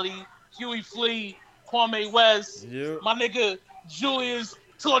Mentality. Huey Flea. Kwame West. Yep. My nigga Julius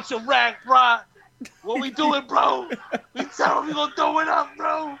Torture Rack Rock. What we doing, bro? We tell them we gonna throw it up,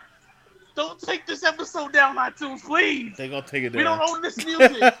 bro. Don't take this episode down, iTunes, please. They gonna take it down. We don't own this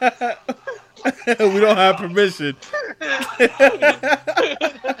music. We don't have permission.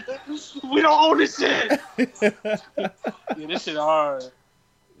 We don't own this shit. Yeah, this shit hard.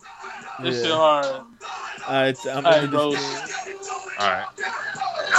 This shit hard. All right, bro. All right.